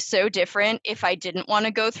 this would be so different if I didn't want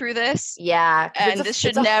to go through this. Yeah. And this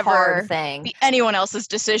should never be anyone else's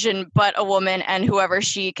decision but a woman and whoever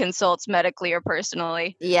she consults medically or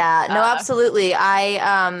personally. Yeah, no, absolutely.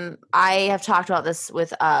 I have talked about this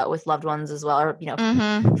with loved ones as well, or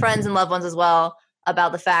friends and loved ones as well,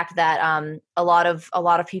 about the fact that a lot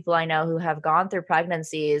of people I know who have gone through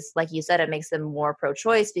pregnancies, like you said, it makes them more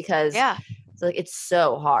pro-choice because it's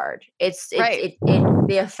so hard.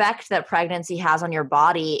 The effect that pregnancy has on your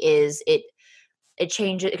body is it can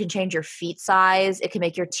change your feet size. It can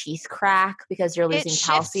make your teeth crack because you're losing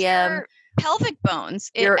calcium. Your pelvic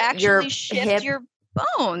bones. It actually shifts your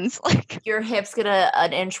bones. Like your hips get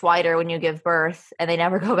an inch wider when you give birth and they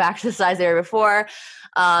never go back to the size they were before.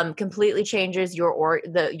 Completely changes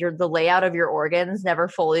the layout of your organs, never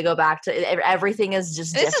fully go back to everything is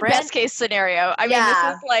just different. This is best case scenario. I mean,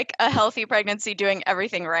 this is like a healthy pregnancy doing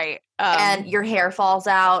everything right. And your hair falls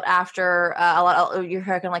out after your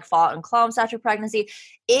hair can like fall out in clumps after pregnancy.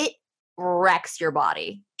 It wrecks your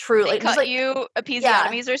body. Truly.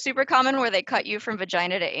 Episiotomies are super common where they cut you from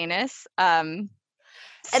vagina to anus. And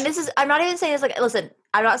I'm not even saying it's like, listen,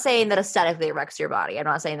 I'm not saying that aesthetically it wrecks your body. I'm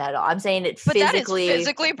not saying that at all. I'm saying it physically. That is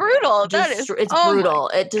physically brutal. It's brutal.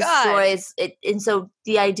 It destroys it. And so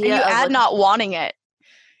the idea and you add not wanting it.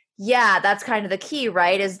 Yeah, that's kind of the key,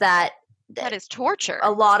 right? Is that is torture.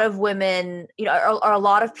 A lot of women, or a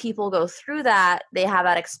lot of people go through that. They have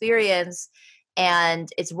that experience and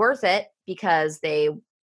it's worth it because they,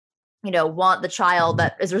 want the child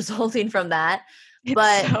that is resulting from that.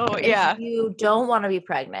 If you don't want to be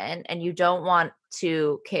pregnant and you don't want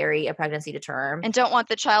to carry a pregnancy to term and don't want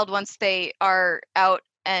the child once they are out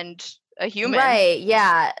and a human. Right.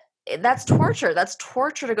 Yeah. That's torture. That's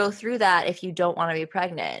torture to go through that if you don't want to be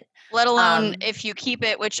pregnant. Let alone if you keep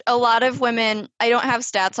it, which a lot of women, I don't have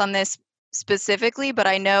stats on this specifically, but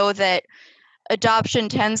I know that adoption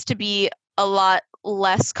tends to be a lot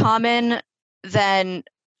less common than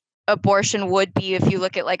abortion would be if you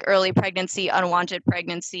look at like early pregnancy, unwanted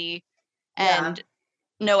pregnancy, and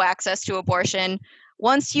no access to abortion.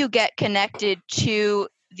 Once you get connected to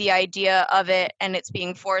the idea of it and it's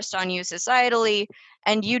being forced on you societally,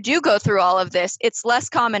 and you do go through all of this, it's less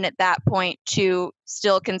common at that point to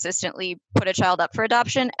still consistently put a child up for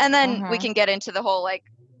adoption. And then we can get into the whole like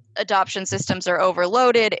adoption systems are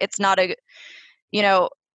overloaded. It's not a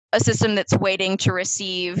system that's waiting to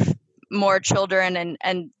receive more children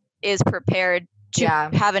and is prepared to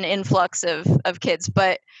have an influx of kids.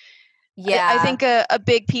 But I think a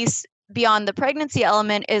big piece beyond the pregnancy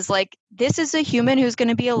element is like, this is a human who's going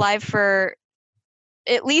to be alive for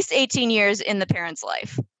at least 18 years in the parent's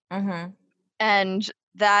life. Mm-hmm. And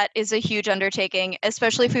that is a huge undertaking,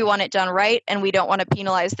 especially if we want it done right and we don't want to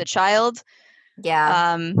penalize the child.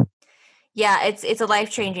 Yeah. Yeah, it's a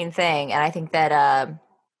life-changing thing. And I think that,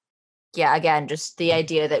 again, just the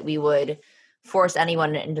idea that we would force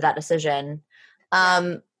anyone into that decision.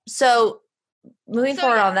 So moving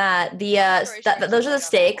forward on that, those are the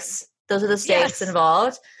stakes. Those are the stakes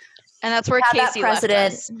involved. And that's where Casey left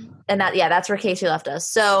us. And that's where Casey left us.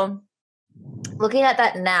 So looking at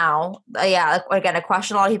that now, again, a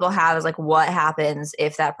question a lot of people have is like, what happens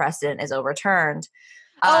if that precedent is overturned?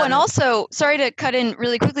 And also, sorry to cut in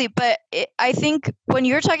really quickly, but I think when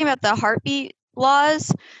you're talking about the heartbeat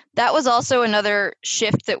laws, that was also another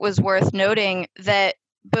shift that was worth noting, that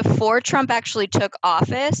before Trump actually took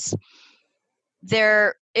office,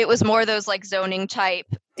 it was more those like zoning type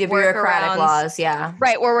the bureaucratic laws,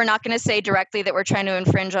 right, where we're not going to say directly that we're trying to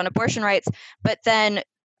infringe on abortion rights, but then,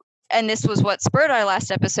 and this was what spurred our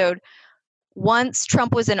last episode, once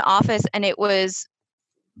Trump was in office and it was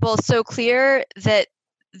both so clear that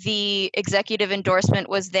the executive endorsement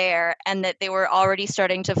was there and that they were already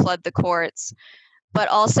starting to flood the courts, but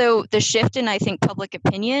also the shift in, I think, public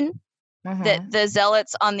opinion, that the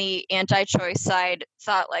zealots on the anti-choice side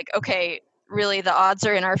thought like, okay, really the odds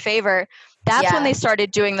are in our favor. That's when they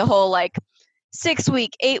started doing the whole like 6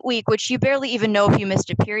 week, 8 week, which you barely even know if you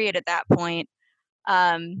missed a period at that point.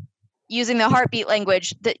 Using the heartbeat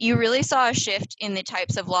language, that you really saw a shift in the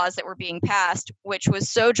types of laws that were being passed, which was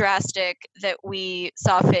so drastic that we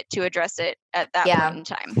saw fit to address it at that point in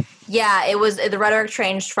time. Yeah, it was, the rhetoric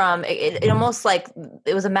changed from, it almost like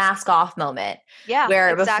it was a mask off moment. Yeah, where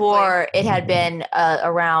exactly. Before it had been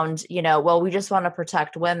around, well, we just want to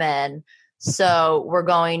protect women, so we're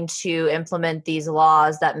going to implement these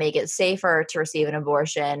laws that make it safer to receive an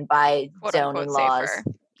abortion by zoning laws,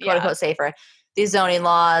 quote unquote safer. These zoning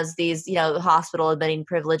laws, these, hospital admitting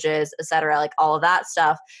privileges, et cetera, like all of that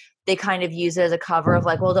stuff, they kind of use it as a cover of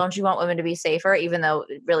like, well, don't you want women to be safer? Even though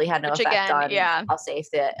it really had no effect on how safe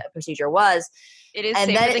the procedure was. It is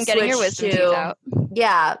safer than getting your wisdom teeth out.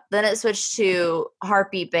 Yeah. Then it switched to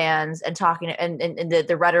heartbeat bans and talking, and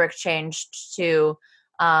the rhetoric changed to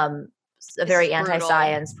a very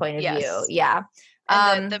anti-science point of view. Yeah.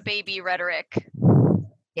 And the baby rhetoric.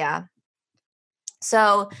 Yeah.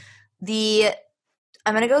 So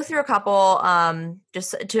I'm going to go through a couple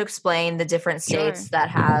just to explain the different states that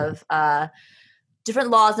have different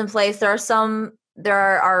laws in place. There are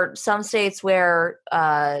some states where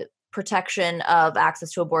protection of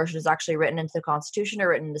access to abortion is actually written into the Constitution or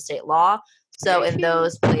written into state law. So in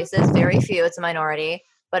those places, very few, it's a minority,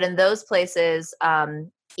 but in those places,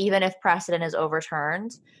 even if precedent is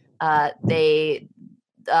overturned, abortion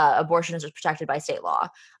is protected by state law.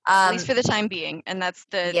 At least for the time being. And that's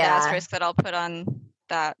the asterisk that I'll put on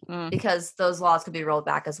that. Because those laws could be rolled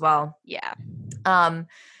back as well. Yeah. I'm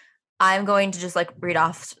going to just like read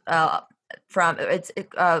off from it's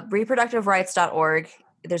reproductiverights.org.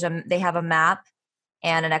 They have a map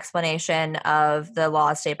and an explanation of the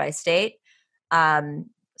laws state by state.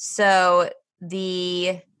 So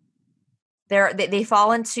they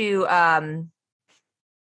fall into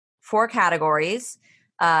 4 categories.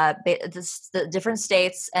 The different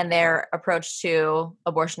states and their approach to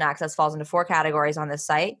abortion access falls into 4 categories on this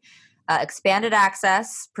site. Expanded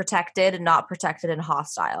access, protected, not protected, and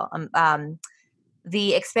hostile.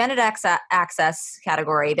 The expanded access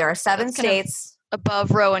category, there are 7 states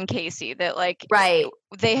above Roe and Casey that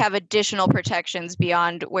they have additional protections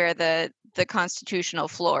beyond where the constitutional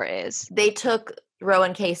floor is. They took Roe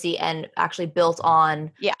and Casey and actually built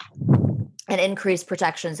on and increased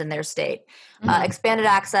protections in their state. Expanded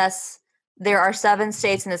access, there are 7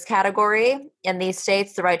 states in this category. In these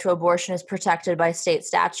states, the right to abortion is protected by state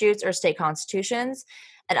statutes or state constitutions,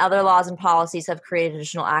 and other laws and policies have created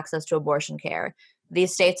additional access to abortion care.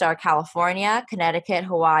 These states are California, Connecticut,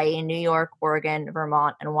 Hawaii, New York, Oregon,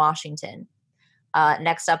 Vermont, and Washington.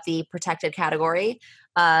 Next up, the protected category.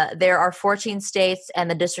 There are 14 states and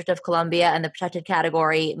the District of Columbia in the protected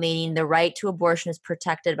category, meaning the right to abortion is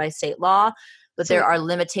protected by state law, but there are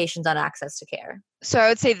limitations on access to care. So I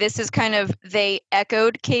would say this is kind of, they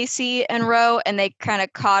echoed Casey and Roe, and they kind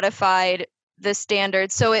of codified the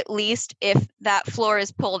standard. So at least if that floor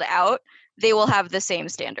is pulled out, they will have the same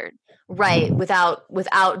standard. Right,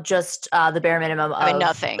 without just the bare minimum of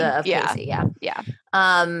nothing. Of Casey.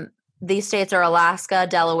 These states are Alaska,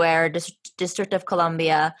 Delaware, District of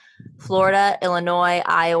Columbia, Florida, Illinois,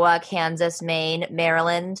 Iowa, Kansas, Maine,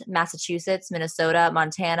 Maryland, Massachusetts, Minnesota,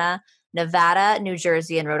 Montana, Nevada, New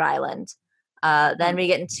Jersey, and Rhode Island. Then we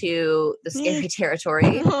get into the scary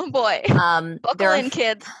territory. Oh boy. Buckle in,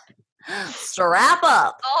 kids. Strap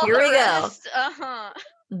up. All Here the we go. rest. Uh-huh.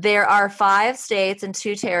 There are 5 states and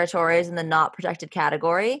 2 territories in the not protected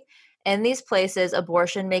category. In these places,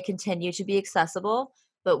 abortion may continue to be accessible,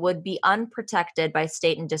 but would be unprotected by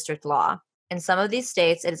state and district law. In some of these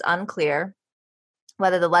states, it is unclear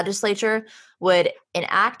whether the legislature would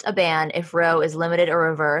enact a ban if Roe is limited or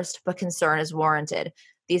reversed, but concern is warranted.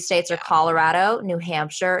 These states are Colorado, New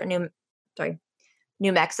Hampshire,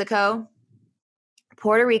 New Mexico,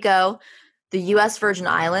 Puerto Rico, the U.S. Virgin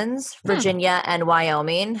Islands, Virginia, and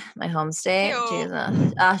Wyoming, my home state.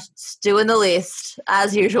 Just doing the least,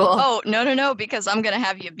 as usual. Oh, no, because I'm going to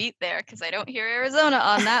have you beat there because I don't hear Arizona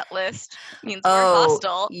on that list. It means we're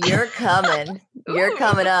hostile. You're coming. You're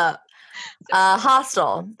coming up.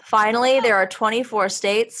 Hostile. Finally, there are 24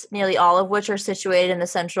 states, nearly all of which are situated in the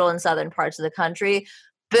central and southern parts of the country.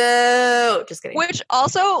 Boo! Just kidding. Which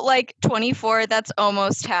also, like 24, that's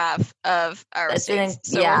almost half of our states.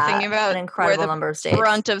 So we're thinking about an incredible number of states.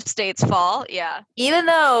 Brunt of states fall. Yeah. Even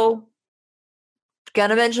though,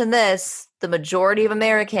 gonna mention this, the majority of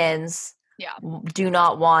Americans do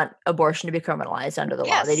not want abortion to be criminalized under the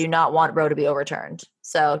law. They do not want Roe to be overturned.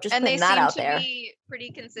 So just putting that out there. And they seem to be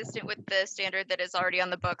pretty consistent with the standard that is already on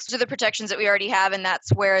the books. So the protections that we already have, and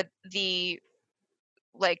that's where the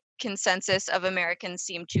consensus of Americans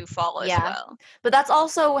seem to fall as well. But that's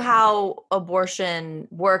also how abortion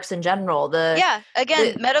works in general.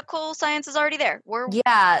 Medical science is already there.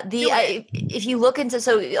 If you look into,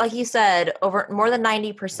 so like you said, over more than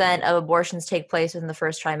 90% of abortions take place within the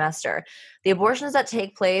first trimester. The abortions that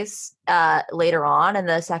take place later on in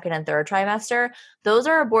the second and third trimester, those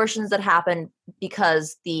are abortions that happen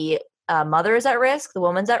because the mother is at risk, the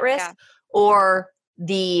woman's at risk, or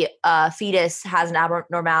the fetus has an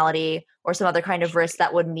abnormality or some other kind of risk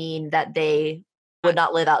that would mean that they would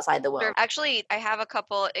not live outside the womb. Actually, I have a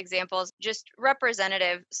couple examples, just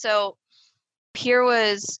representative. So here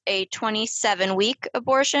was a 27-week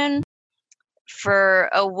abortion for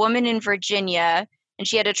a woman in Virginia, and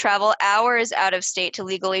she had to travel hours out of state to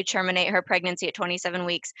legally terminate her pregnancy at 27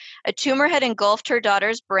 weeks. A tumor had engulfed her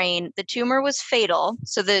daughter's brain. The tumor was fatal,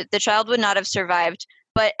 so the child would not have survived.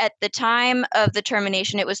 But at the time of the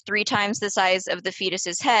termination, it was 3 times the size of the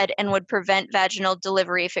fetus's head and would prevent vaginal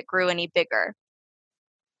delivery if it grew any bigger.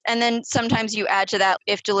 And then sometimes you add to that,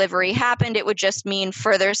 if delivery happened, it would just mean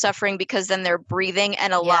further suffering because then they're breathing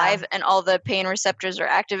and alive and all the pain receptors are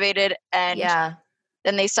activated and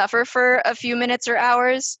then they suffer for a few minutes or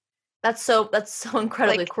hours. That's so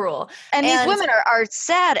incredibly cruel. And these women are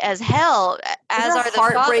sad as hell, as are the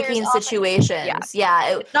heartbreaking situations.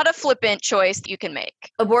 Not a flippant choice you can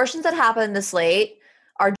make. Abortions that happen this late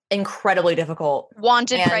are incredibly difficult.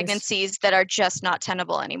 Wanted pregnancies that are just not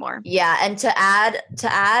tenable anymore. Yeah, and to add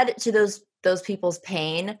to those people's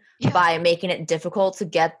pain by making it difficult to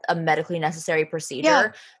get a medically necessary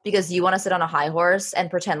procedure because you want to sit on a high horse and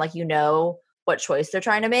pretend like you know what choice they're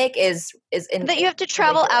trying to make is that you have to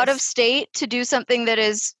travel out of state to do something that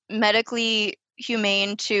is medically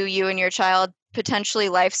humane to you and your child, potentially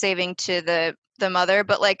life-saving to the mother,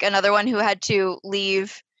 but like another one who had to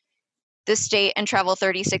leave the state and travel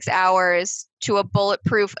 36 hours to a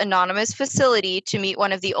bulletproof anonymous facility to meet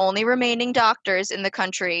one of the only remaining doctors in the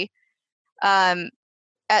country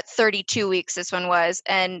at 32 weeks this one was,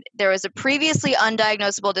 and there was a previously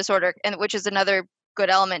undiagnosable disorder, and which is another good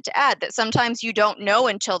element to add, that sometimes you don't know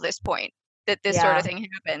until this point that this sort of thing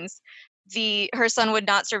happens. Her son would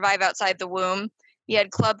not survive outside the womb. He had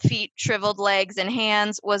club feet, shriveled legs and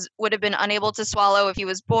hands, would have been unable to swallow if he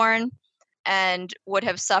was born, and would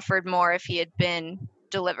have suffered more if he had been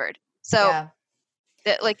delivered. So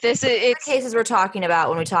it's the cases we're talking about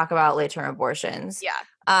when we talk about late-term abortions.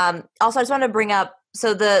 Also, I just want to bring up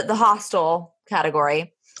the hostile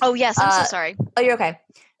category. Oh yes, I'm so sorry. Oh, you're okay.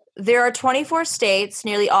 There are 24 states,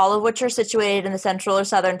 nearly all of which are situated in the central or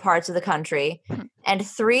southern parts of the country, and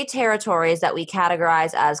 3 territories that we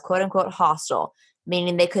categorize as quote-unquote hostile,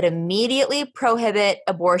 meaning they could immediately prohibit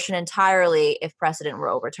abortion entirely if precedent were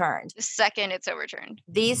overturned. The second it's overturned.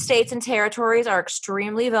 These states and territories are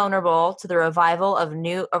extremely vulnerable to the revival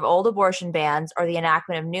of old abortion bans or the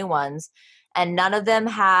enactment of new ones, and none of them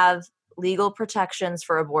have legal protections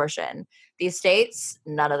for abortion. These states,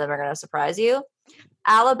 none of them are going to surprise you.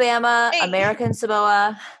 Alabama, American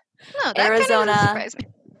Samoa, Arizona,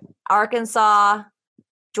 Arkansas,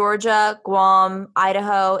 Georgia, Guam,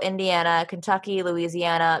 Idaho, Indiana, Kentucky,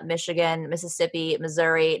 Louisiana, Michigan, Mississippi,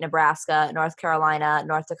 Missouri, Nebraska, North Carolina,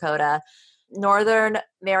 North Dakota, Northern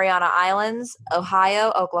Mariana Islands,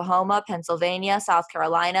 Ohio, Oklahoma, Pennsylvania, South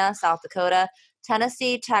Carolina, South Dakota,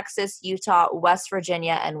 Tennessee, Texas, Utah, West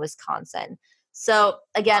Virginia, and Wisconsin. So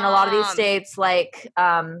again, a lot of these states like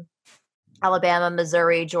Alabama,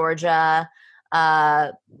 Missouri, Georgia,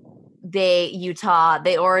 Utah,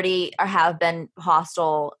 they already have been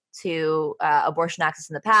hostile to abortion access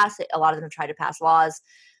in the past. A lot of them have tried to pass laws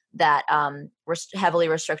that heavily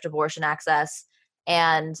restrict abortion access.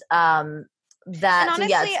 And honestly,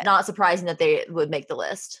 it's not surprising that they would make the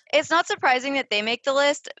list. It's not surprising that they make the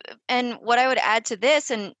list. And what I would add to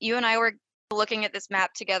this, and you and I were looking at this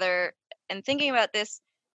map together and thinking about this,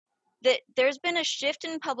 that there's been a shift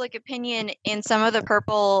in public opinion in some of the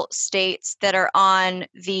purple states that are on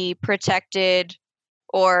the protected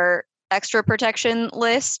or extra protection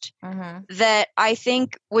list that I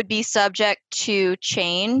think would be subject to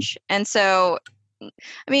change. And so,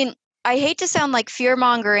 I mean, I hate to sound like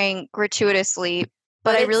fear-mongering gratuitously,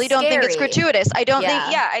 but I really don't think it's gratuitous. I don't think,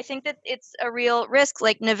 I think that it's a real risk.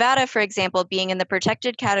 Like Nevada, for example, being in the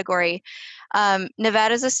protected category,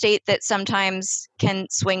 Nevada is a state that sometimes can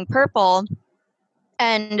swing purple.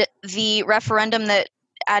 And the referendum that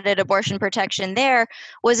added abortion protection there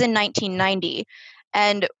was in 1990.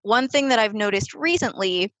 And one thing that I've noticed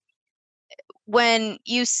recently, when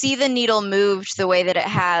you see the needle moved the way that it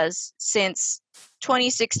has since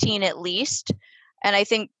 2016 at least, and I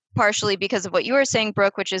think partially because of what you were saying,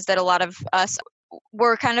 Brooke, which is that a lot of us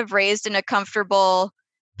were kind of raised in a comfortable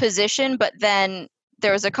position, but then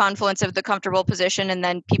there was a confluence of the comfortable position and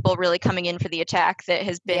then people really coming in for the attack that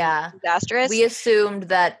has been disastrous. We assumed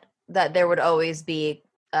that there would always be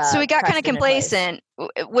so we got kind of complacent,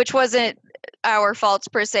 which wasn't our faults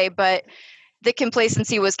per se, but the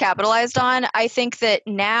complacency was capitalized on. I think that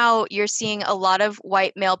now you're seeing a lot of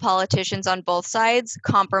white male politicians on both sides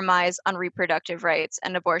compromise on reproductive rights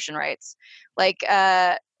and abortion rights. Like,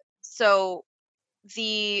 so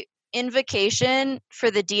the invocation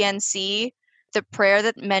for the DNC, the prayer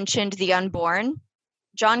that mentioned the unborn,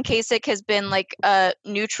 John Kasich has been like a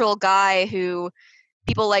neutral guy who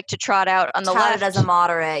people like to trot out on the left as a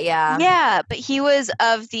moderate, yeah, but he was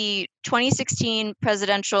of the 2016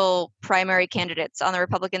 presidential primary candidates on the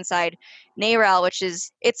Republican side. NARAL, which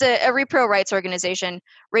is it's a repro rights organization,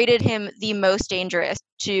 rated him the most dangerous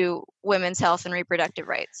to women's health and reproductive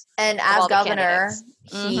rights. And as governor,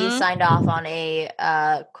 he signed off on a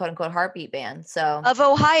quote unquote heartbeat ban. So of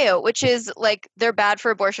Ohio, which is like they're bad for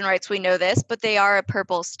abortion rights, we know this, but they are a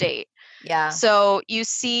purple state. Yeah. So you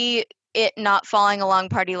see it not falling along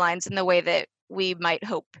party lines in the way that we might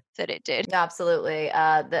hope that it did. Yeah, absolutely.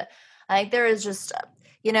 I think there is just,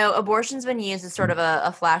 abortion's been used as sort of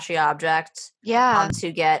a flashy object. Yeah.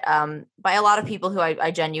 To get by a lot of people who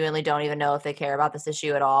I genuinely don't even know if they care about this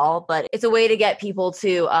issue at all. But it's a way to get people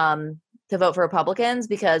to vote for Republicans,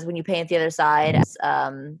 because when you paint the other side as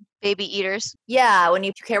baby eaters. Yeah, when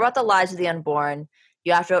you care about the lives of the unborn,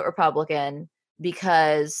 you have to vote Republican.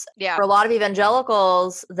 Because for a lot of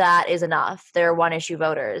evangelicals, that is enough. They're one-issue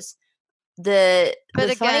voters. The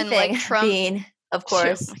funny thing like Trump, being, of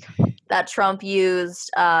course, that Trump used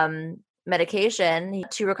medication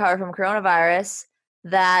to recover from coronavirus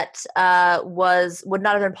that would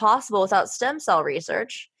not have been possible without stem cell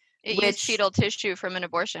research. It used fetal tissue from an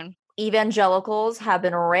abortion. Evangelicals have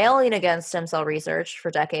been railing against stem cell research for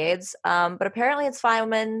decades, but apparently it's fine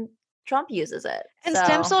when Trump uses it. And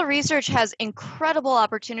stem cell research has incredible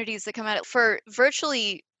opportunities that come out for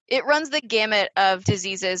virtually, it runs the gamut of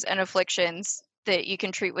diseases and afflictions that you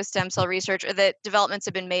can treat with stem cell research or that developments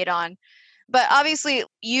have been made on. But obviously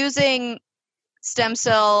using stem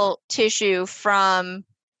cell tissue from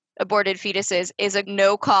aborted fetuses is a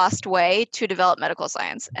no-cost way to develop medical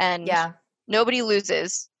science. And nobody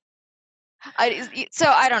loses. So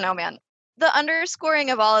I don't know, man. The underscoring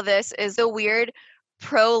of all of this is the weird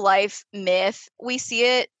pro-life myth. We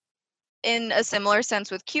see it in a similar sense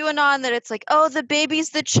with QAnon, that it's like, oh, the babies,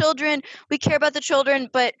 the children, we care about the children,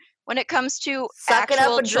 but when it comes to sucking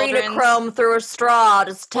up adrenochrome through a straw,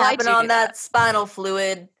 just tapping on that spinal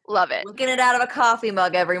fluid, love it, looking it out of a coffee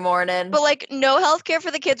mug every morning. But like, no healthcare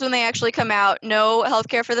for the kids when they actually come out, no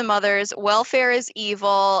healthcare for the mothers, welfare is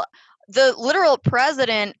evil. The literal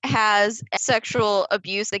president has sexual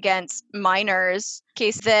abuse against minors,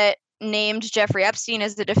 case that named Jeffrey Epstein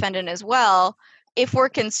as the defendant as well. If we're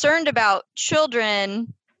concerned about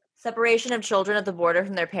children, separation of children at the border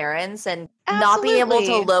from their parents and not being able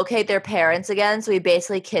to locate their parents again, so we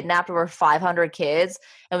basically kidnapped over 500 kids,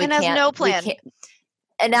 and has no plan.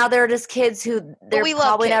 And now they're just kids who they're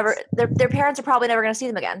probably never. Their parents are probably never going to see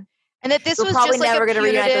them again. And that this was probably just like never going to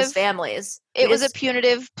reunite those families. It was a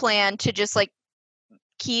punitive plan to just like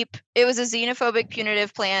keep. It was a xenophobic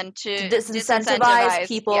punitive plan to disincentivize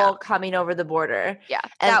people coming over the border. Yeah,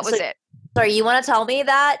 and that was it. Sorry, you want to tell me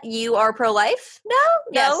that you are pro-life? No.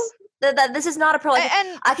 Yes. That this is not a pro-life.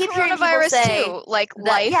 And I keep hearing people coronavirus say too, like that,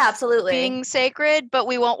 life yeah, absolutely. being sacred, but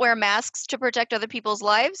we won't wear masks to protect other people's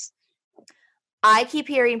lives. I keep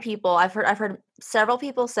hearing people. I've heard several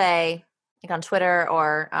people say, like on Twitter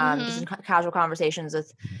or just in casual conversations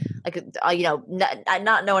with, like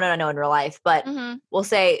not no one I know in real life, but will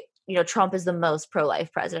say, Trump is the most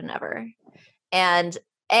pro-life president ever, and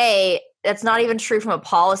that's not even true from a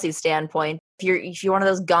policy standpoint. If you're one of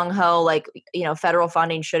those gung ho, like, federal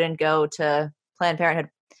funding shouldn't go to Planned Parenthood.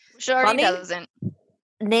 Which already doesn't.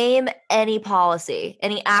 Name any policy,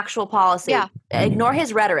 any actual policy. Yeah. Ignore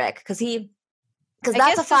his rhetoric because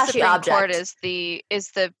that's a flashy object. Court is the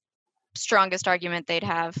strongest argument they'd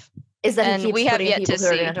have. Is that he keeps putting people who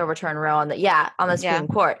are going to overturn Roe on the Supreme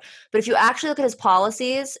Court. But if you actually look at his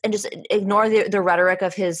policies and just ignore the rhetoric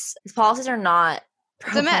of his policies are not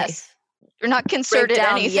pro-life. It's a mess. You're not concerted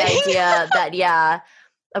down anything. The idea that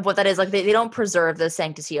of what that is, like they don't preserve the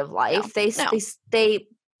sanctity of life. They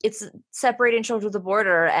it's separating children at the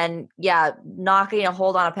border and not getting a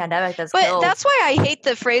hold on a pandemic that's killed. That's why I hate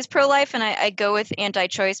the phrase pro-life and I go with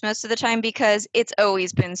anti-choice most of the time because it's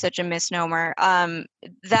always been such a misnomer.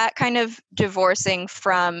 That kind of divorcing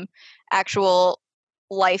from actual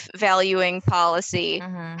life valuing policy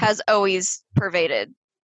has always pervaded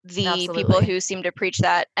the people who seem to preach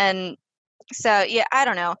that. And so, I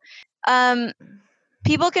don't know.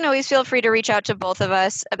 People can always feel free to reach out to both of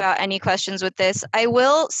us about any questions with this. I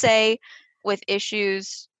will say with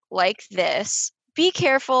issues like this, be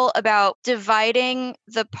careful about dividing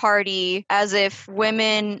the party as if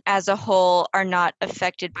women as a whole are not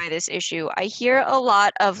affected by this issue. I hear a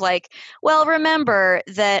lot of like, well, remember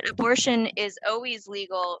that abortion is always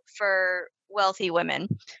legal for wealthy women.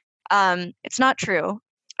 It's not true.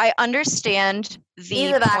 I understand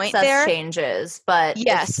the point there. Changes, but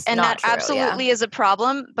yes, and that absolutely is a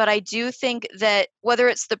problem. But I do think that whether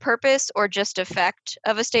it's the purpose or just effect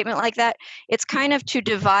of a statement like that, it's kind of to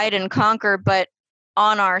divide and conquer, but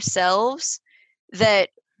on ourselves, that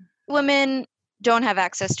women don't have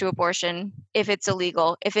access to abortion if it's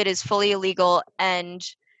illegal, if it is fully illegal. And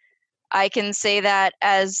I can say that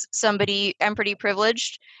as somebody, I'm pretty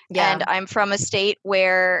privileged, and I'm from a state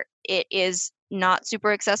where it is not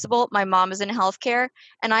super accessible. My mom is in healthcare,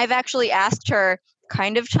 and I've actually asked her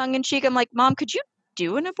kind of tongue in cheek. I'm like, Mom, could you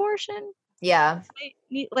do an abortion? Yeah.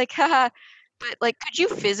 Haha. But like, could you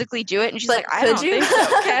physically do it? And she's like, I don't think so.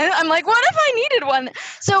 I'm like, what if I needed one?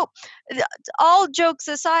 So all jokes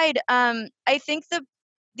aside, I think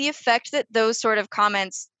the effect that those sort of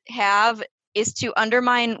comments have is to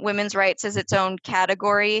undermine women's rights as its own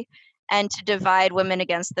category and to divide women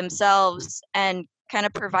against themselves and kind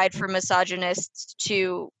of provide for misogynists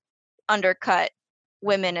to undercut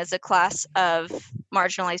women as a class of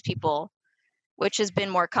marginalized people, which has been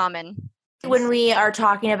more common. When we are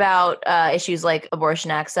talking about issues like abortion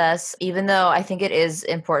access, even though I think it is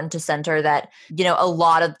important to center that, a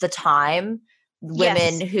lot of the time,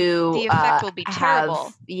 women who the effect will be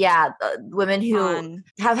terrible. Women who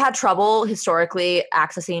have had trouble historically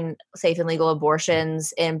accessing safe and legal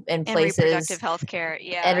abortions in places. And reproductive health care,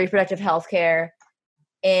 And reproductive health care.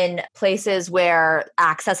 In places where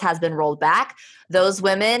access has been rolled back, those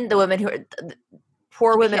women, the women who are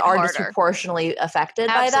poor women, are disproportionately affected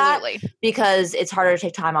by that because it's harder to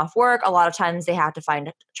take time off work. A lot of times they have to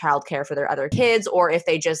find childcare for their other kids, or if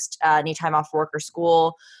they just need time off work or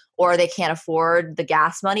school, or they can't afford the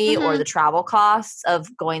gas money or the travel costs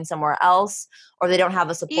of going somewhere else, or they don't have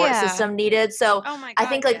a support system needed. So I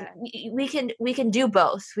think we can do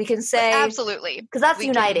both. We can say absolutely, because that's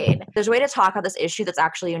uniting. There's a way to talk about this issue that's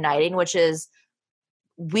actually uniting, which is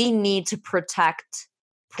we need to protect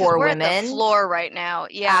poor women. At the floor right now.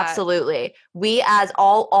 Yeah, absolutely. We as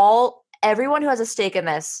everyone who has a stake in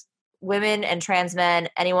this, women and trans men,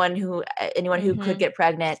 anyone who could get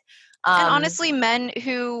pregnant. And honestly, men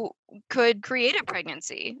who could create a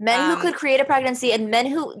pregnancy. Men who could create a pregnancy, and men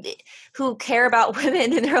who care about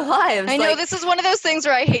women in their lives. I know this is one of those things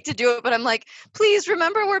where I hate to do it, but I'm like, please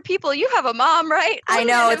remember we're people. You have a mom, right? I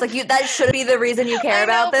know. It's like that should be the reason you care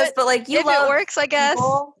about this, but like you love it works, I guess.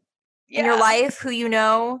 In your life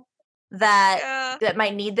who that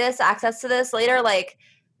might need this access to this later. Like,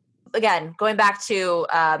 again, going back to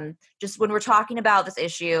just when we're talking about this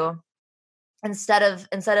issue, instead of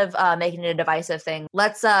making it a divisive thing,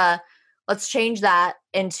 let's change that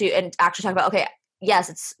into and actually talk about, okay,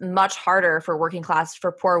 yes, it's much harder for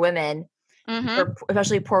poor women,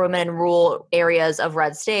 especially poor women in rural areas of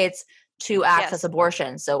red states to access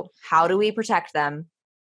abortion. So how do we protect them?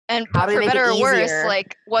 And for better or worse,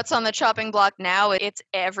 like what's on the chopping block now, it's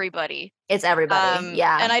everybody. It's everybody.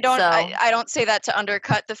 Yeah. And I don't say that to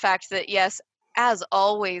undercut the fact that, yes, as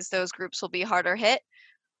always, those groups will be harder hit.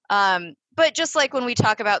 But just like when we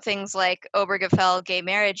talk about things like Obergefell gay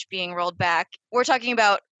marriage being rolled back, we're talking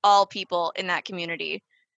about all people in that community.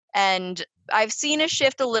 And I've seen a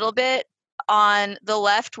shift a little bit on the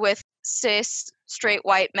left with cis straight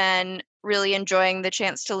white men really enjoying the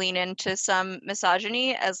chance to lean into some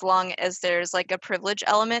misogyny, as long as there's like a privilege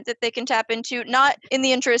element that they can tap into, not in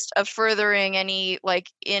the interest of furthering any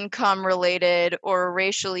like income related or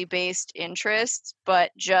racially based interests,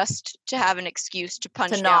 but just to have an excuse to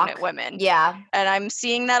punch down at women. Yeah. And I'm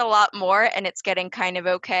seeing that a lot more, and it's getting kind of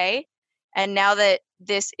okay. And now that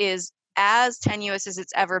this is as tenuous as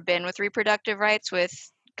it's ever been with reproductive rights, with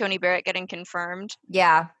Coney Barrett getting confirmed,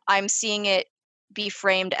 yeah, I'm seeing it be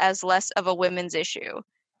framed as less of a women's issue.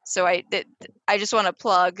 So I just want to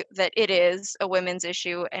plug that it is a women's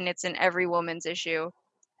issue, and it's an every woman's issue.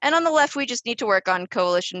 And on the left, we just need to work on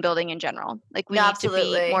coalition building in general. Like, we need to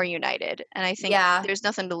be more united. And I think there's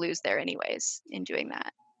nothing to lose there anyways in doing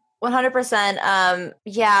that. 100%.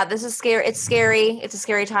 Yeah, this is scary. It's scary. It's a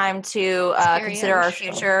scary time to consider our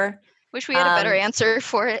future. Wish we had a better answer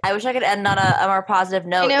for it. I wish I could end on a more positive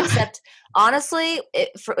note. Except, honestly,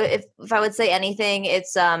 if I would say anything,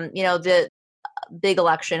 it's the big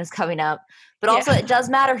election is coming up. But also, it does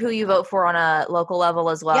matter who you vote for on a local level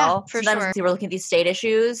as well. Yeah, for Sometimes sure. we're looking at these state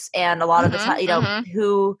issues, and a lot of the time,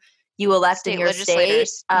 who you elect in your state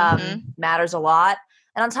matters a lot.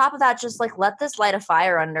 And on top of that, just like let this light a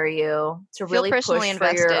fire under you to really push for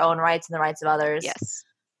your own rights and the rights of others. Yes.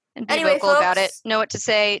 And be vocal about it. Know what to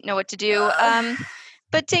say, know what to do.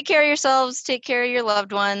 But take care of yourselves, take care of your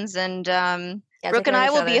loved ones. And Brooke and I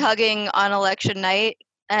will be hugging on election night.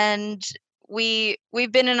 And we've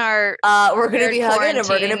been in our we're going to be hugging and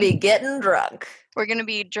we're going to be getting drunk. We're going to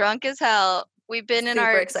be drunk as hell. We've been in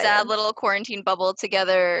our sad little quarantine bubble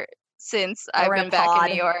together since I've been back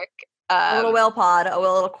in New York. A little whale pod, a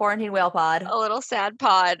little quarantine whale pod. A little sad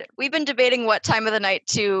pod. We've been debating what time of the night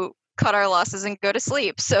to cut our losses and go to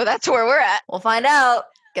sleep. So that's where we're at. We'll find out.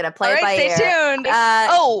 Gonna play it by ear. Stay tuned.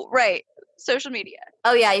 Social media.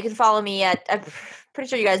 Oh, yeah. You can follow me at, I'm pretty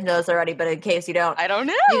sure you guys know this already, but in case you don't. I don't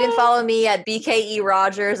know. You can follow me at BKE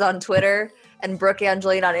Rogers on Twitter and Brooke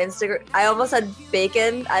Angeline on Instagram. I almost said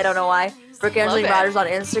bacon. I don't know why. Brooke Angeline Rogers on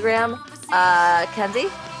Instagram. Kenzie?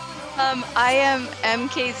 I am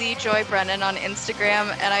MKZ Joy Brennan on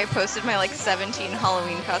Instagram, and I posted my 17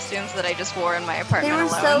 Halloween costumes that I just wore in my apartment alone.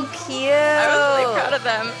 They were so cute. I was really proud of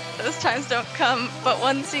them. Those times don't come but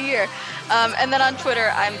once a year. And then on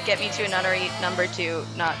Twitter, I'm Get Me to a Nunnery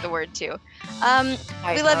 #2, not the word 2.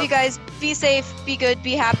 We love you guys. Be safe, be good,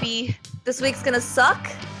 be happy. This week's gonna suck,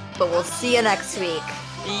 but we'll see you next week.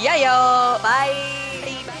 Yeah, yo. Bye.